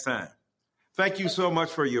time. Thank you so much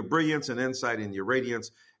for your brilliance and insight and your radiance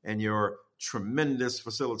and your tremendous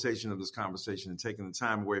facilitation of this conversation and taking the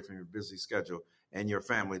time away from your busy schedule and your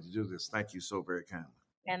family to do this. Thank you so very kindly.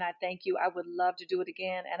 And I thank you. I would love to do it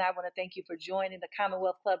again. And I want to thank you for joining the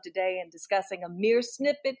Commonwealth Club today and discussing a mere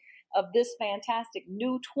snippet of this fantastic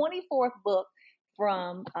new 24th book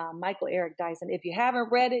from Michael Eric Dyson. If you haven't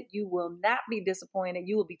read it, you will not be disappointed.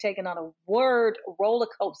 You will be taken on a word roller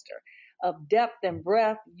coaster of depth and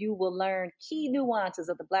breadth. You will learn key nuances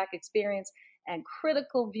of the Black experience and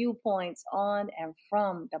critical viewpoints on and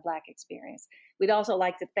from the Black experience. We'd also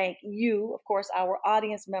like to thank you, of course, our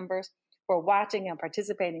audience members, for watching and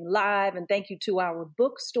participating live. And thank you to our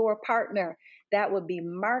bookstore partner. That would be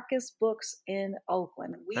Marcus Books in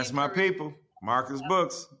Oakland. That's my people, Marcus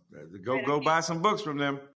Books. Go buy some books from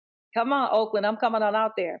them. Come on, Oakland. I'm coming on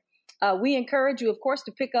out there. We encourage you, of course,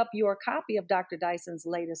 to pick up your copy of Dr. Dyson's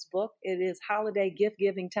latest book. It is holiday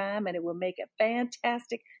gift-giving time, and it will make a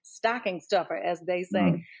fantastic stocking stuffer, as they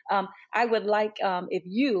say. I would like, if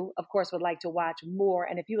you, of course, would like to watch more,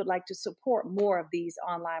 and if you would like to support more of these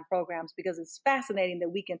online programs, because it's fascinating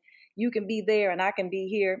that you can be there, and I can be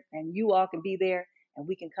here, and you all can be there, and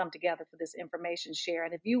we can come together for this information share.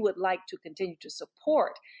 And if you would like to continue to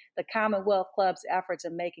support the Commonwealth Club's efforts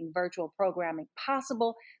in making virtual programming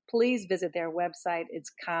possible, please visit their website. It's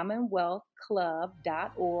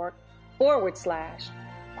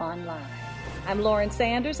commonwealthclub.org/online. I'm Lauren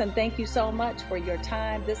Sanders, and thank you so much for your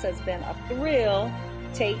time. This has been a thrill.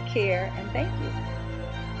 Take care, and thank you.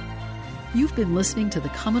 You've been listening to the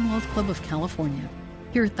Commonwealth Club of California.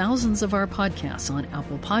 Hear thousands of our podcasts on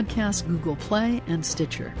Apple Podcasts, Google Play, and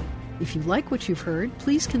Stitcher. If you like what you've heard,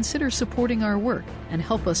 please consider supporting our work and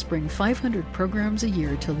help us bring 500 programs a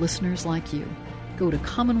year to listeners like you. Go to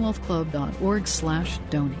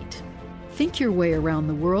commonwealthclub.org/donate. Think your way around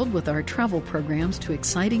the world with our travel programs to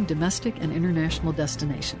exciting domestic and international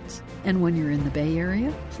destinations. And when you're in the Bay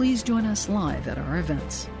Area, please join us live at our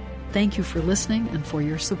events. Thank you for listening and for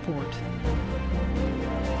your support.